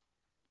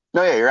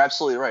 No, yeah, you're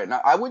absolutely right.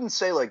 Now, I wouldn't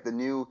say like the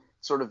new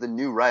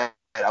right.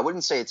 I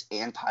wouldn't say it's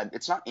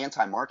not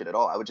anti-market at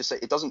all. I would just say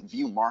it doesn't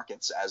view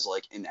markets as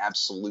like an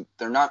absolute.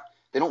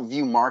 They don't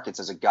view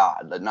markets as a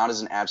god, not as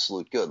an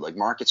absolute good. Like,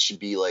 markets should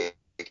be like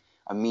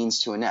a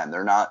means to an end.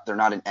 They're not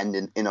an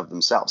end in of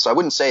themselves. So I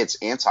wouldn't say it's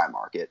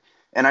anti-market.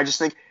 And I just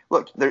think,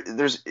 look,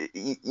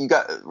 you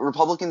got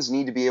Republicans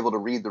need to be able to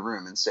read the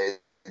room and say,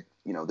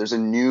 there's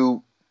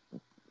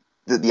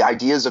the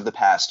ideas of the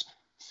past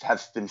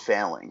have been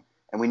failing,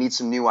 and we need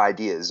some new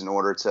ideas in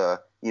order to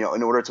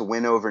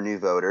win over new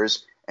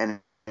voters, and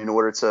in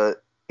order to,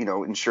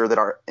 ensure that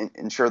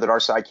our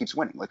side keeps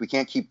winning. Like, we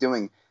can't keep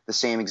doing the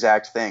same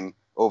exact thing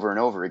over and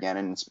over again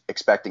and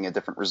expecting a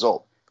different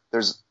result.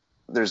 There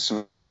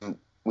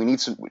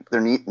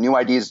need new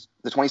ideas.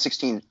 The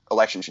 2016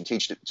 election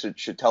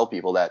should tell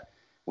people that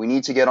we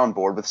need to get on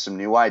board with some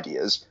new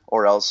ideas,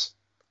 or else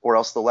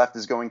the left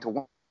is going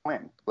to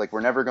win. Like,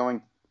 we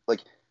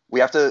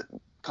have to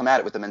come at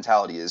it with the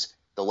mentality is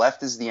the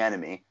left is the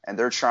enemy, and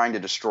they're trying to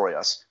destroy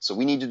us. So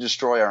we need to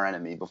destroy our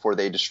enemy before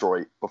they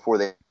destroy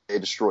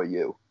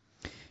you.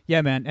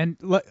 Yeah, man. And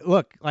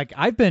look, like,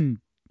 I've been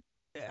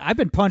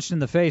punched in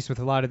the face with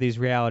a lot of these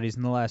realities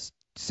in the last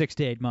 6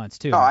 to 8 months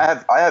too. No,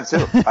 I have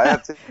too.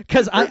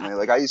 Because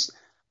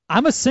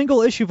I'm a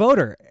single issue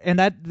voter, and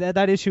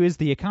that issue is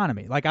the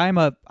economy. Like, I'm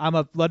a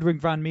Ludwig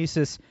von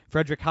Mises,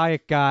 Friedrich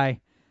Hayek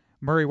guy,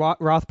 Murray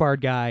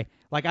Rothbard guy.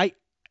 Like,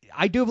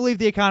 I do believe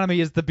the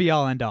economy is the be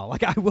all end all.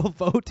 Like, I will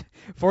vote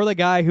for the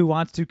guy who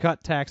wants to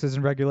cut taxes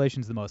and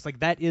regulations the most. Like,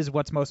 that is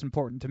what's most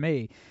important to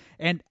me.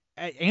 And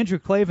Andrew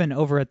Klavan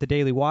over at the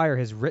Daily Wire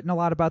has written a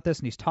lot about this,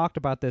 and he's talked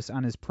about this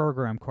on his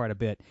program quite a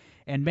bit.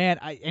 And man,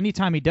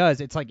 anytime he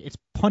does, it's like it's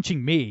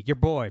punching me, your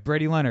boy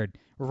Brady Leonard,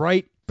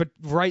 right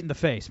in the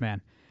face,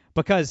 man,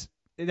 because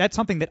that's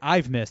something that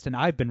I've missed and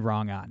I've been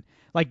wrong on.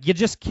 Like, you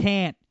just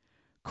can't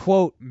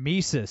quote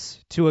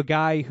Mises to a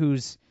guy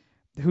whose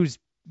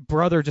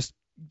brother just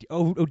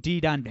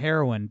OD'd on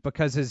heroin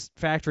because his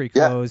factory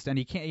closed, and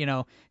he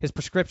can't, his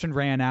prescription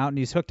ran out, and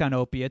he's hooked on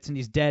opiates, and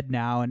he's dead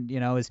now, and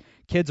his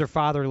kids are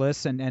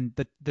fatherless, and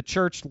the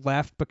church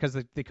left because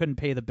they couldn't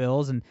pay the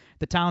bills, and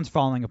the town's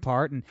falling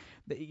apart, and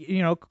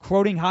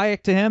quoting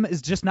Hayek to him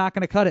is just not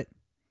going to cut it.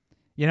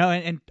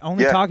 And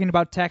only talking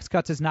about tax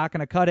cuts is not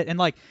going to cut it. And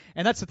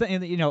that's the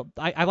thing.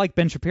 I like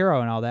Ben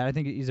Shapiro and all that. I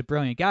think he's a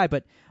brilliant guy,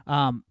 but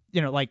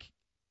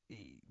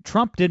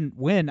Trump didn't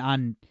win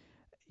on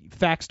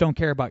facts don't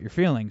care about your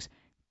feelings.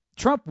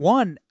 Trump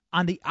won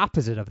on the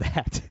opposite of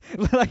that.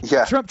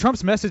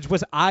 Trump's message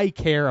was, I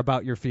care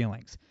about your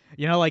feelings.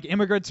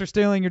 Immigrants are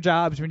stealing your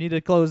jobs. We need to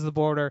close the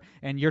border,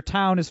 and your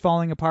town is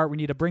falling apart. We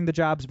need to bring the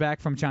jobs back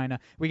from China.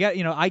 We got,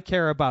 I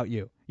care about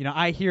you.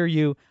 I hear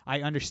you.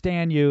 I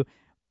understand you.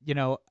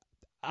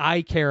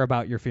 I care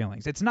about your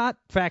feelings. It's not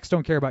facts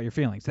don't care about your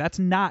feelings. That's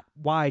not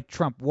why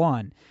Trump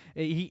won.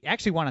 He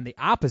actually won on the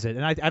opposite.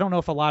 And I don't know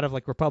if a lot of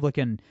like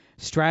Republican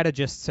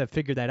strategists have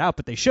figured that out,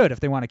 but they should if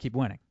they want to keep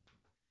winning.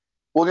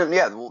 Well,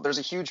 yeah, there's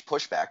a huge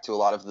pushback to a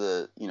lot of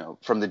the,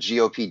 from the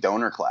GOP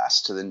donor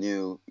class to the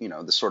new,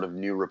 the sort of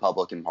new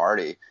Republican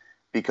Party,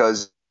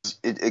 because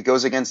it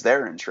goes against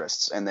their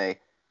interests, and they,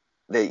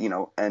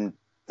 and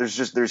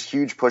there's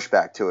huge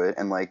pushback to it,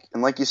 and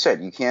like you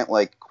said, you can't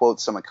like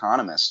quote some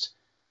economist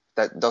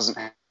that doesn't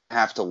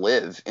have to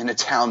live in a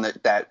town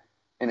that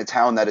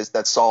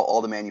saw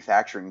all the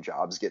manufacturing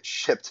jobs get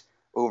shipped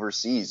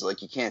overseas.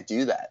 Like, you can't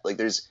do that. Like,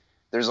 there's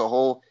a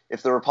whole,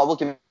 if the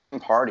Republican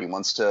Party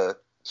wants to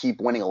keep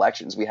winning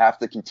elections, we have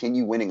to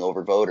continue winning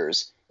over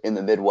voters in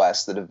the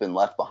Midwest that have been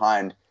left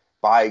behind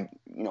by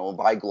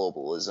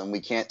globalism.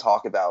 We can't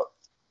talk about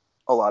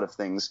a lot of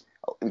things.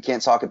 We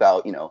can't talk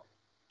about,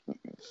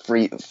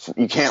 free.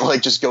 You can't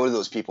like just go to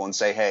those people and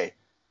say, hey,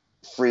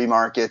 free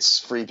markets,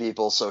 free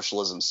people,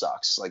 socialism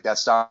sucks. Like,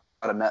 that's not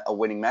a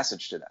winning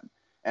message to them.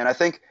 And I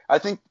think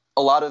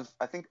a lot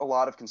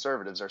of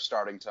conservatives are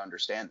starting to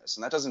understand this.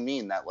 And that doesn't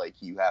mean that like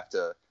you have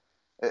to,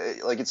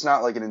 like, it's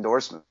not like an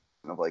endorsement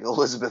of like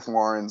Elizabeth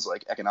Warren's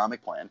like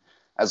economic plan,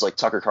 as like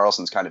Tucker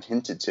Carlson's kind of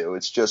hinted to.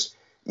 It's just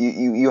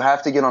you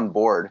have to get on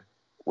board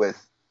with,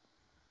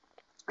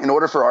 in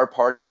order for our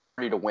party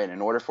to win,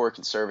 in order for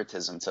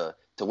conservatism to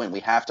win, we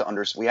have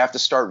to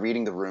start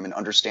reading the room and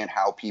understand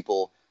how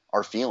people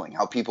are feeling,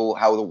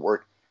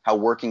 how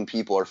working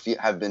people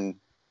have been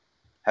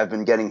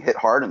getting hit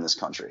hard in this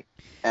country.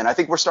 And I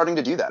think we're starting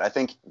to do that. I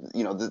think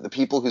the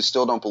people who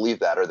still don't believe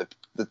that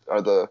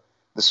are the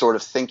sort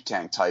of think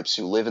tank types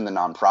who live in the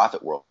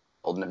nonprofit world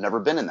and have never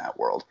been in that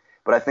world.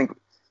 But I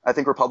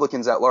think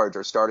Republicans at large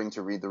are starting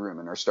to read the room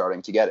and are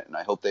starting to get it, and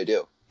I hope they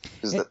do.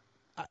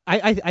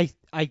 I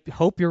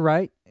hope you're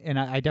right, and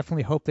I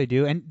definitely hope they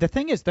do. And the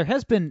thing is, there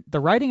has been the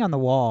writing on the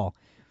wall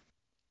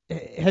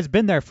has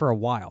been there for a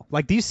while.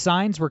 Like, these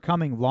signs were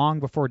coming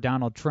long before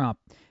Donald Trump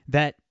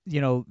that,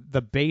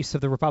 the base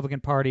of the Republican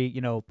Party,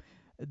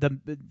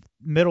 the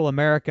middle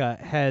America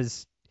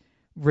has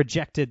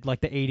rejected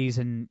like the 80s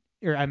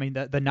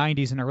the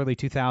 90s and early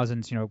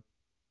 2000s,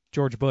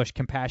 George Bush,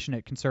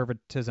 compassionate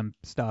conservatism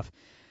stuff.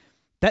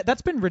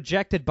 That's been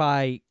rejected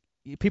by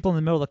people in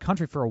the middle of the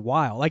country for a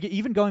while. Like,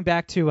 even going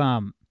back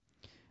to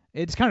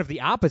it's kind of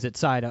the opposite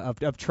side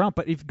of Trump,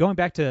 but if going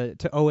back to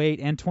 2008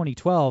 and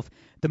 2012,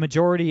 the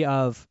majority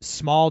of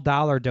small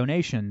dollar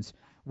donations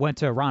went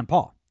to Ron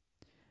Paul.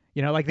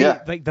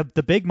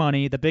 The big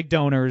money, the big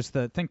donors,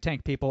 the think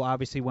tank people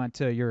obviously went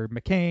to your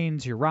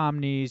McCains, your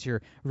Romneys,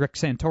 your Rick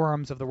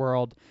Santorums of the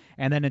world.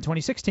 And then in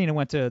 2016, it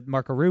went to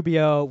Marco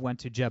Rubio,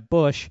 went to Jeb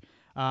Bush,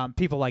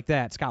 people like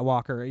that, Scott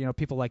Walker,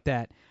 people like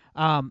that.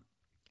 But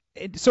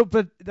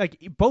like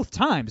both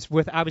times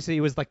with, obviously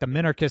it was like the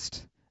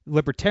minarchist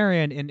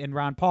libertarian in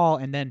Ron Paul,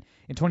 and then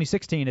in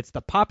 2016 it's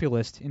the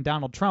populist in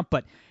Donald Trump.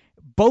 But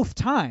both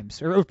times,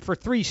 or for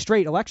 3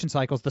 straight election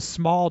cycles, the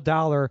small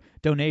dollar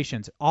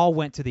donations all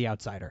went to the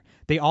outsider.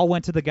 They all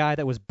went to the guy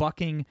that was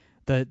bucking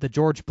the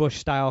George Bush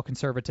style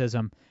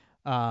conservatism,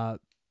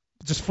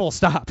 just full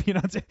stop.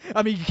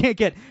 I mean, you can't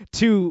get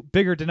 2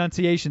 bigger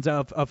denunciations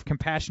of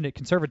compassionate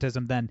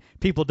conservatism than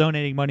people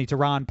donating money to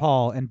Ron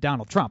Paul and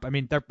Donald Trump. I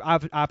mean, they're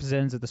opposite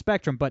ends of the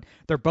spectrum, but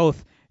they're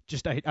both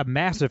just a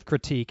massive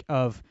critique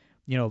of,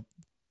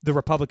 the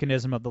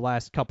republicanism of the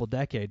last couple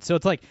decades. So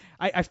it's like,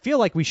 I feel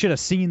like we should have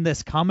seen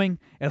this coming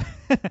and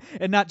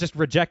not just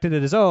rejected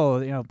it as,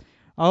 only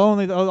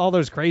all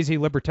those crazy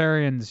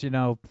libertarians,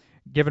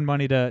 giving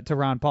money to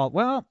Ron Paul.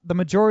 Well, the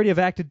majority of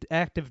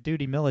active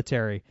duty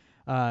military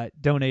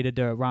donated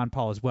to Ron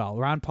Paul as well.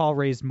 Ron Paul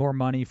raised more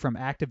money from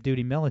active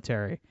duty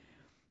military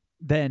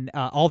than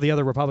all the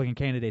other Republican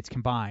candidates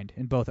combined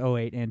in both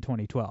 2008 and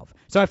 2012.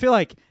 So I feel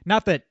like,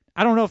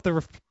 I don't know if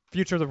the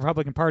future of the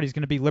Republican Party is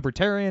going to be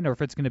libertarian or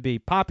if it's going to be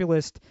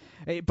populist,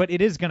 but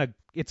it's going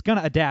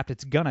to adapt.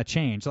 It's going to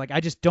change. Like, I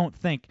just don't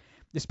think,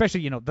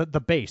 especially,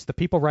 the base, the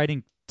people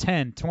writing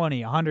 $10,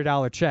 $20,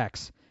 $100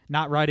 checks,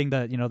 not writing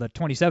the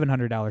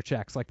 $2,700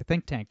 checks like the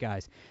think tank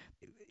guys.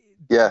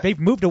 Yeah. They've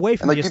moved away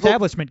from the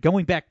establishment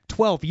going back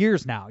 12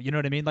 years now. You know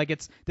what I mean? Like,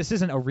 this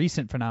isn't a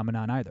recent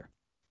phenomenon either.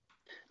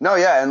 No,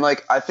 yeah, and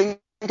like I think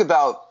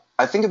about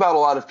a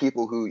lot of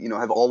people who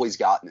have always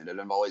gotten it and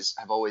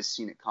have always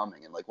seen it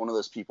coming, and like one of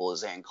those people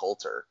is Ann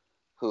Coulter,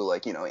 who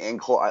like Ann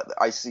Coulter,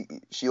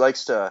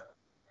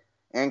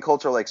 Ann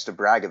Coulter likes to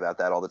brag about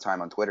that all the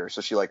time on Twitter.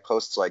 So she like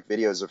posts like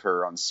videos of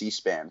her on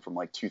C-SPAN from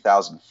like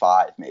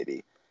 2005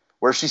 maybe,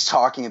 where she's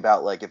talking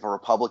about like if a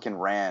Republican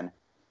ran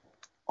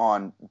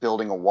on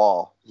building a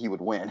wall, he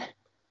would win,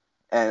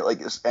 and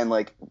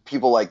like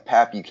people like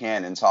Pat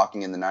Buchanan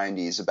talking in the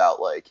 90s about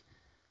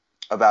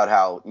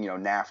how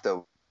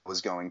NAFTA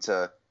was going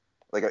to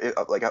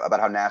about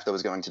how NAFTA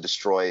was going to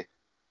destroy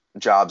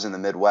jobs in the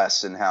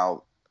Midwest, and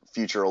how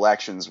future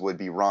elections would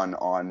be run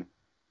on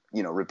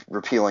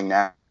repealing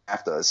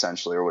NAFTA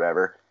essentially or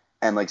whatever.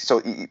 And like,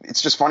 so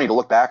it's just funny to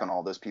look back on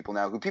all those people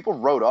now who people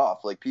wrote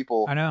off. Like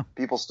I know.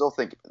 people still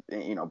think,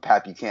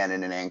 Pat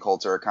Buchanan and Ann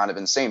Coulter are kind of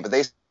insane, but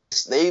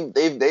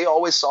they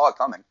always saw it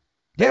coming.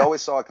 They Yeah.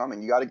 always saw it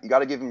coming. You got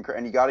to give them,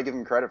 and you got to give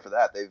them credit for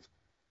that.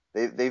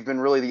 They've been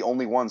really the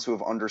only ones who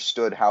have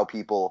understood how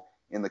people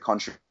in the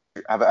country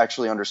have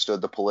actually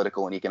understood the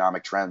political and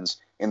economic trends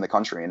in the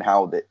country and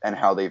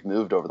how they've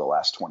moved over the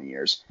last 20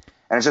 years.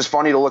 And it's just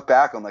funny to look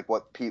back on like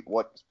what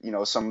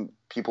some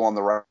people on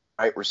the right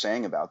were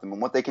saying about them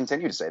and what they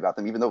continue to say about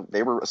them, even though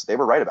they were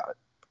right about it.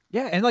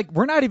 Yeah, and like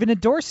we're not even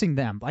endorsing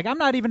them. Like I'm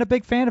not even a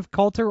big fan of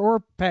Coulter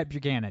or Pat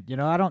Buchanan.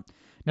 I don't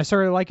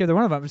necessarily like either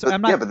one of them. So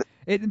I'm not.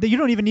 You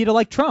don't even need to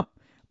like Trump,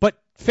 but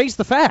face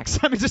the facts.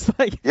 I mean, just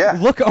like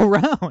look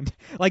around.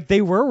 Like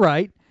they were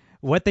right.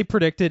 What they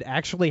predicted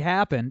actually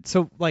happened.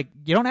 So like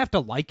you don't have to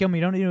like them.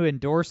 You don't need to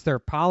endorse their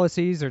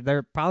policies or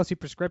their policy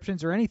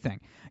prescriptions or anything.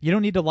 You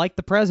don't need to like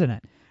the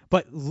president.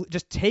 But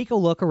just take a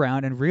look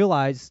around and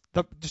realize,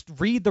 just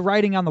read the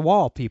writing on the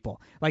wall, people.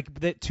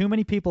 Like, that too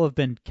many people have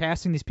been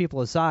casting these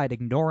people aside,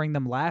 ignoring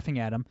them, laughing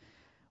at them,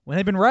 when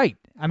they've been right.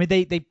 I mean,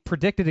 they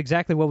predicted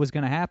exactly what was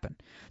going to happen.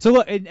 So,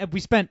 look, we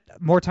spent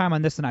more time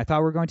on this than I thought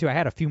we were going to. I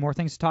had a few more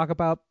things to talk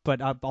about,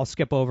 but I'll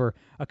skip over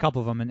a couple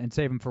of them and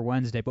save them for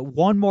Wednesday. But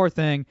one more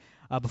thing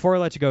before I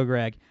let you go,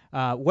 Greg.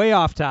 Way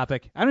off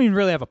topic. I don't even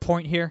really have a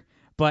point here,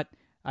 but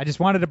I just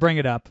wanted to bring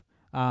it up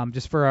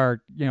just for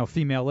our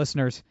female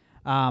listeners.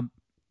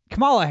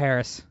 Kamala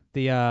Harris,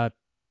 the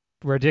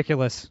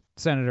ridiculous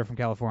senator from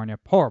California,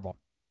 horrible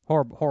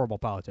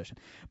politician.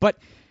 But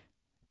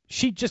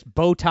she just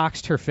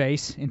Botoxed her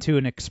face into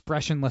an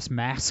expressionless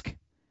mask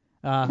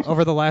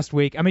over the last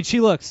week. I mean, she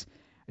was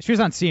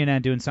on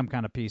CNN doing some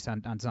kind of piece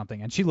on something,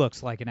 and she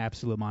looks like an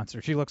absolute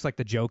monster. She looks like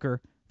the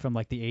Joker from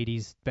like the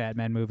 80s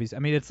Batman movies. I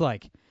mean, it's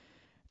like,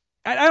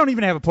 I don't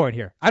even have a point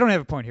here. I don't have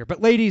a point here. But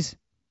ladies,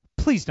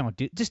 please don't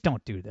do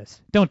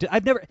this. I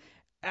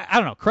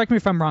don't know. Correct me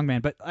if I'm wrong, man,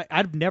 but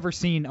I've never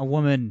seen a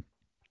woman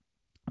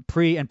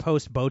pre and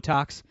post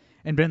Botox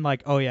and been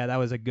like, oh yeah, that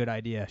was a good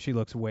idea. She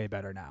looks way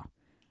better now.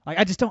 Like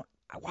I just don't.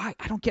 Why?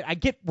 I don't get. I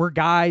get we're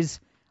guys.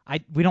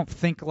 We don't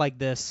think like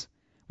this.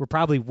 We're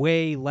probably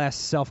way less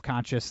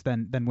self-conscious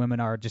than women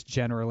are just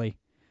generally.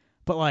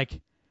 But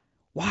like,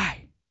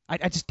 why? I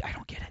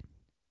don't get it.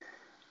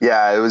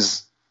 Yeah, it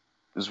was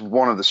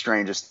one of the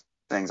strangest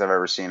things I've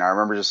ever seen. I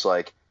remember just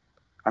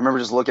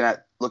looking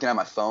at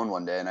my phone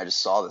one day and I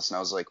just saw this and I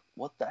was like,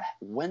 what the?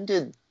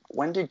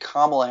 Why did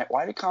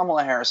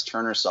Kamala Harris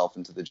turn herself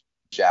into the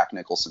Jack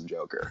Nicholson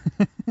Joker?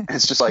 And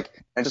it's just like,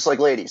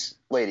 ladies,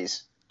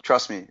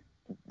 trust me,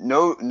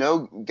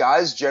 no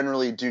guys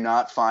generally do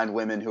not find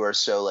women who are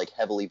so like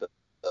heavily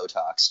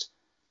Botoxed.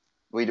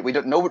 We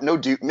don't no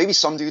dude, maybe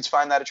some dudes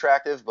find that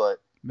attractive, but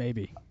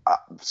maybe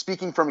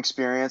speaking from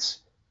experience,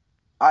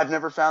 I've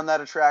never found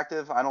that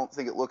attractive. I don't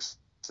think it looks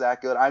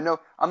that good. I know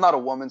I'm not a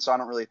woman, so I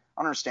don't really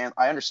understand.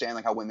 I understand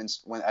like how women,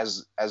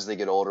 as they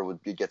get older, would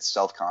get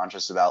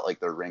self-conscious about like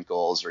their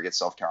wrinkles or get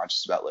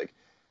self-conscious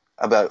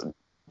about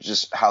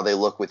just how they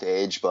look with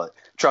age. But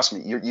trust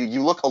me,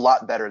 you look a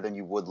lot better than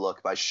you would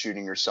look by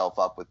shooting yourself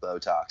up with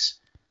Botox,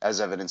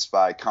 as evidenced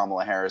by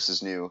Kamala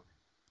Harris's new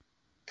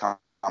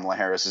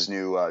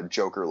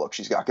Joker look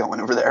she's got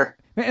going over there.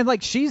 And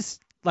like she's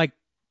like,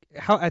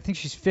 I think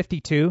she's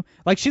 52.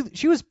 Like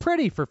she was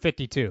pretty for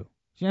 52.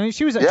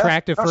 She was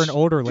attractive for an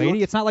older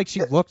lady. It's not like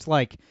she looked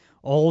like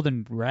old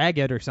and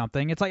ragged or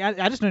something. It's like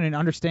I just don't even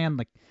understand.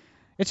 Like,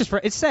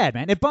 it's sad,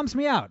 man. It bums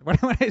me out when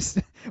I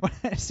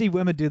see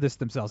women do this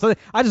themselves. So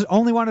I just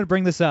only wanted to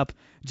bring this up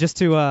just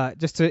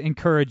to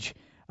encourage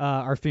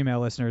our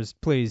female listeners.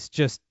 Please,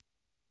 just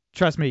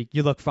trust me.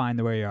 You look fine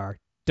the way you are.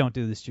 Don't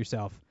do this to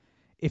yourself.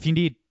 If you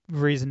need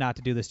reason not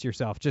to do this to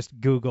yourself, just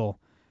Google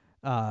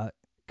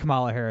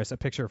Kamala Harris, a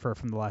picture of her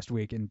from the last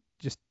week, and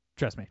just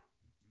trust me.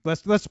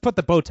 Let's put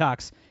the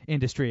Botox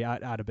industry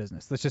out of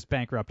business. Let's just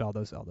bankrupt all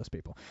those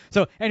people.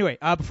 So anyway,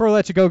 before I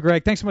let you go,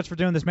 Greg, thanks so much for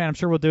doing this, man. I'm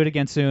sure we'll do it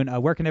again soon.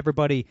 Where can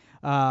everybody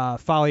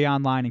follow you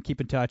online and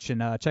keep in touch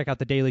and check out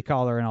the Daily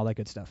Caller and all that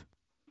good stuff?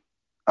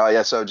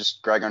 So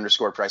just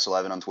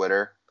Greg_Price11 on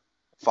Twitter.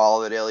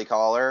 Follow the Daily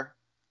Caller.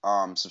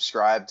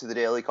 Subscribe to the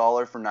Daily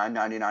Caller for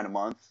 $9.99 a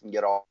month and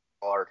get all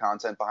our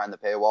content behind the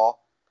paywall.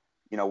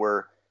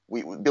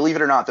 We believe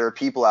it or not, there are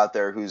people out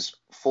there whose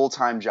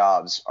full-time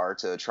jobs are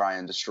to try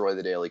and destroy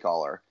the Daily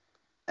Caller.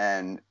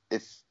 And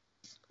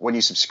when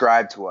you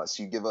subscribe to us,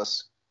 you give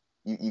us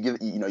when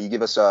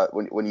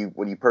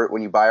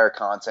you buy our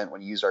content,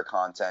 when you use our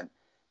content,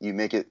 you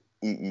make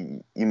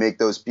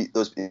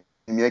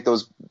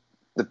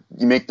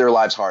their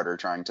lives harder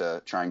trying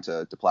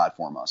to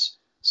platform us.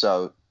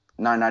 So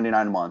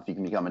 $9.99 a month, you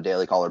can become a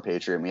Daily Caller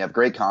Patriot. We have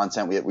great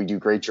content. We do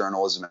great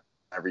journalism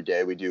every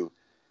day.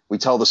 We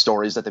tell the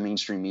stories that the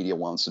mainstream media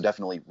won't. So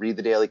definitely read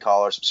the Daily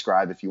Caller,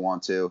 subscribe if you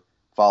want to,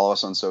 follow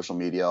us on social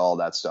media, all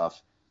that stuff.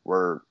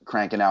 We're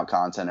cranking out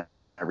content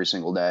every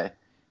single day,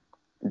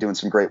 doing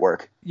some great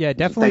work. Yeah,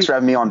 definitely. Thanks for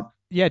having me on.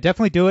 Yeah,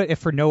 definitely do it if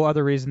for no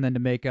other reason than to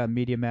make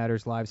Media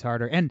Matters lives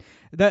harder. And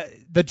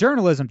the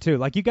journalism too.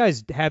 Like you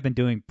guys have been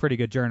doing pretty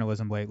good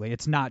journalism lately.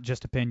 It's not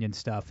just opinion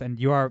stuff, and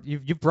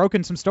you've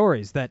broken some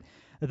stories that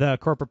the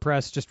corporate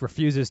press just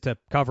refuses to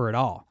cover at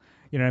all.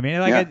 You know what I mean?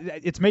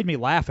 Like it's made me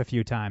laugh a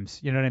few times.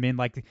 You know what I mean?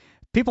 Like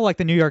people like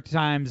the New York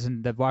Times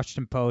and the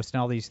Washington Post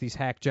and all these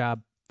hack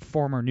job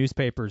former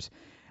newspapers.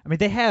 I mean,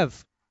 they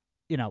have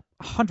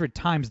 100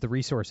 times the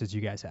resources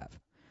you guys have.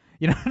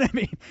 You know what I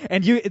mean?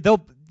 And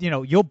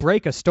you'll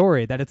break a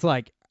story that it's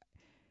like,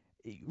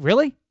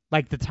 really?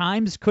 Like the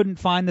Times couldn't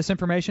find this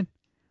information?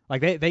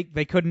 Like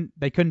they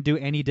couldn't do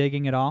any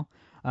digging at all.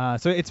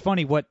 So it's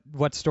funny what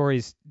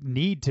stories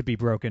need to be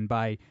broken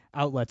by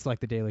outlets like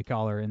the Daily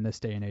Caller in this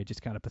day and age. It's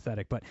kind of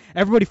pathetic. But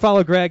everybody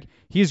follow Greg.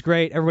 He's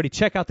great. Everybody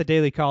check out the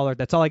Daily Caller.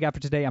 That's all I got for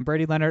today. I'm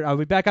Brady Leonard. I'll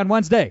be back on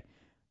Wednesday.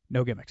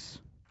 No gimmicks.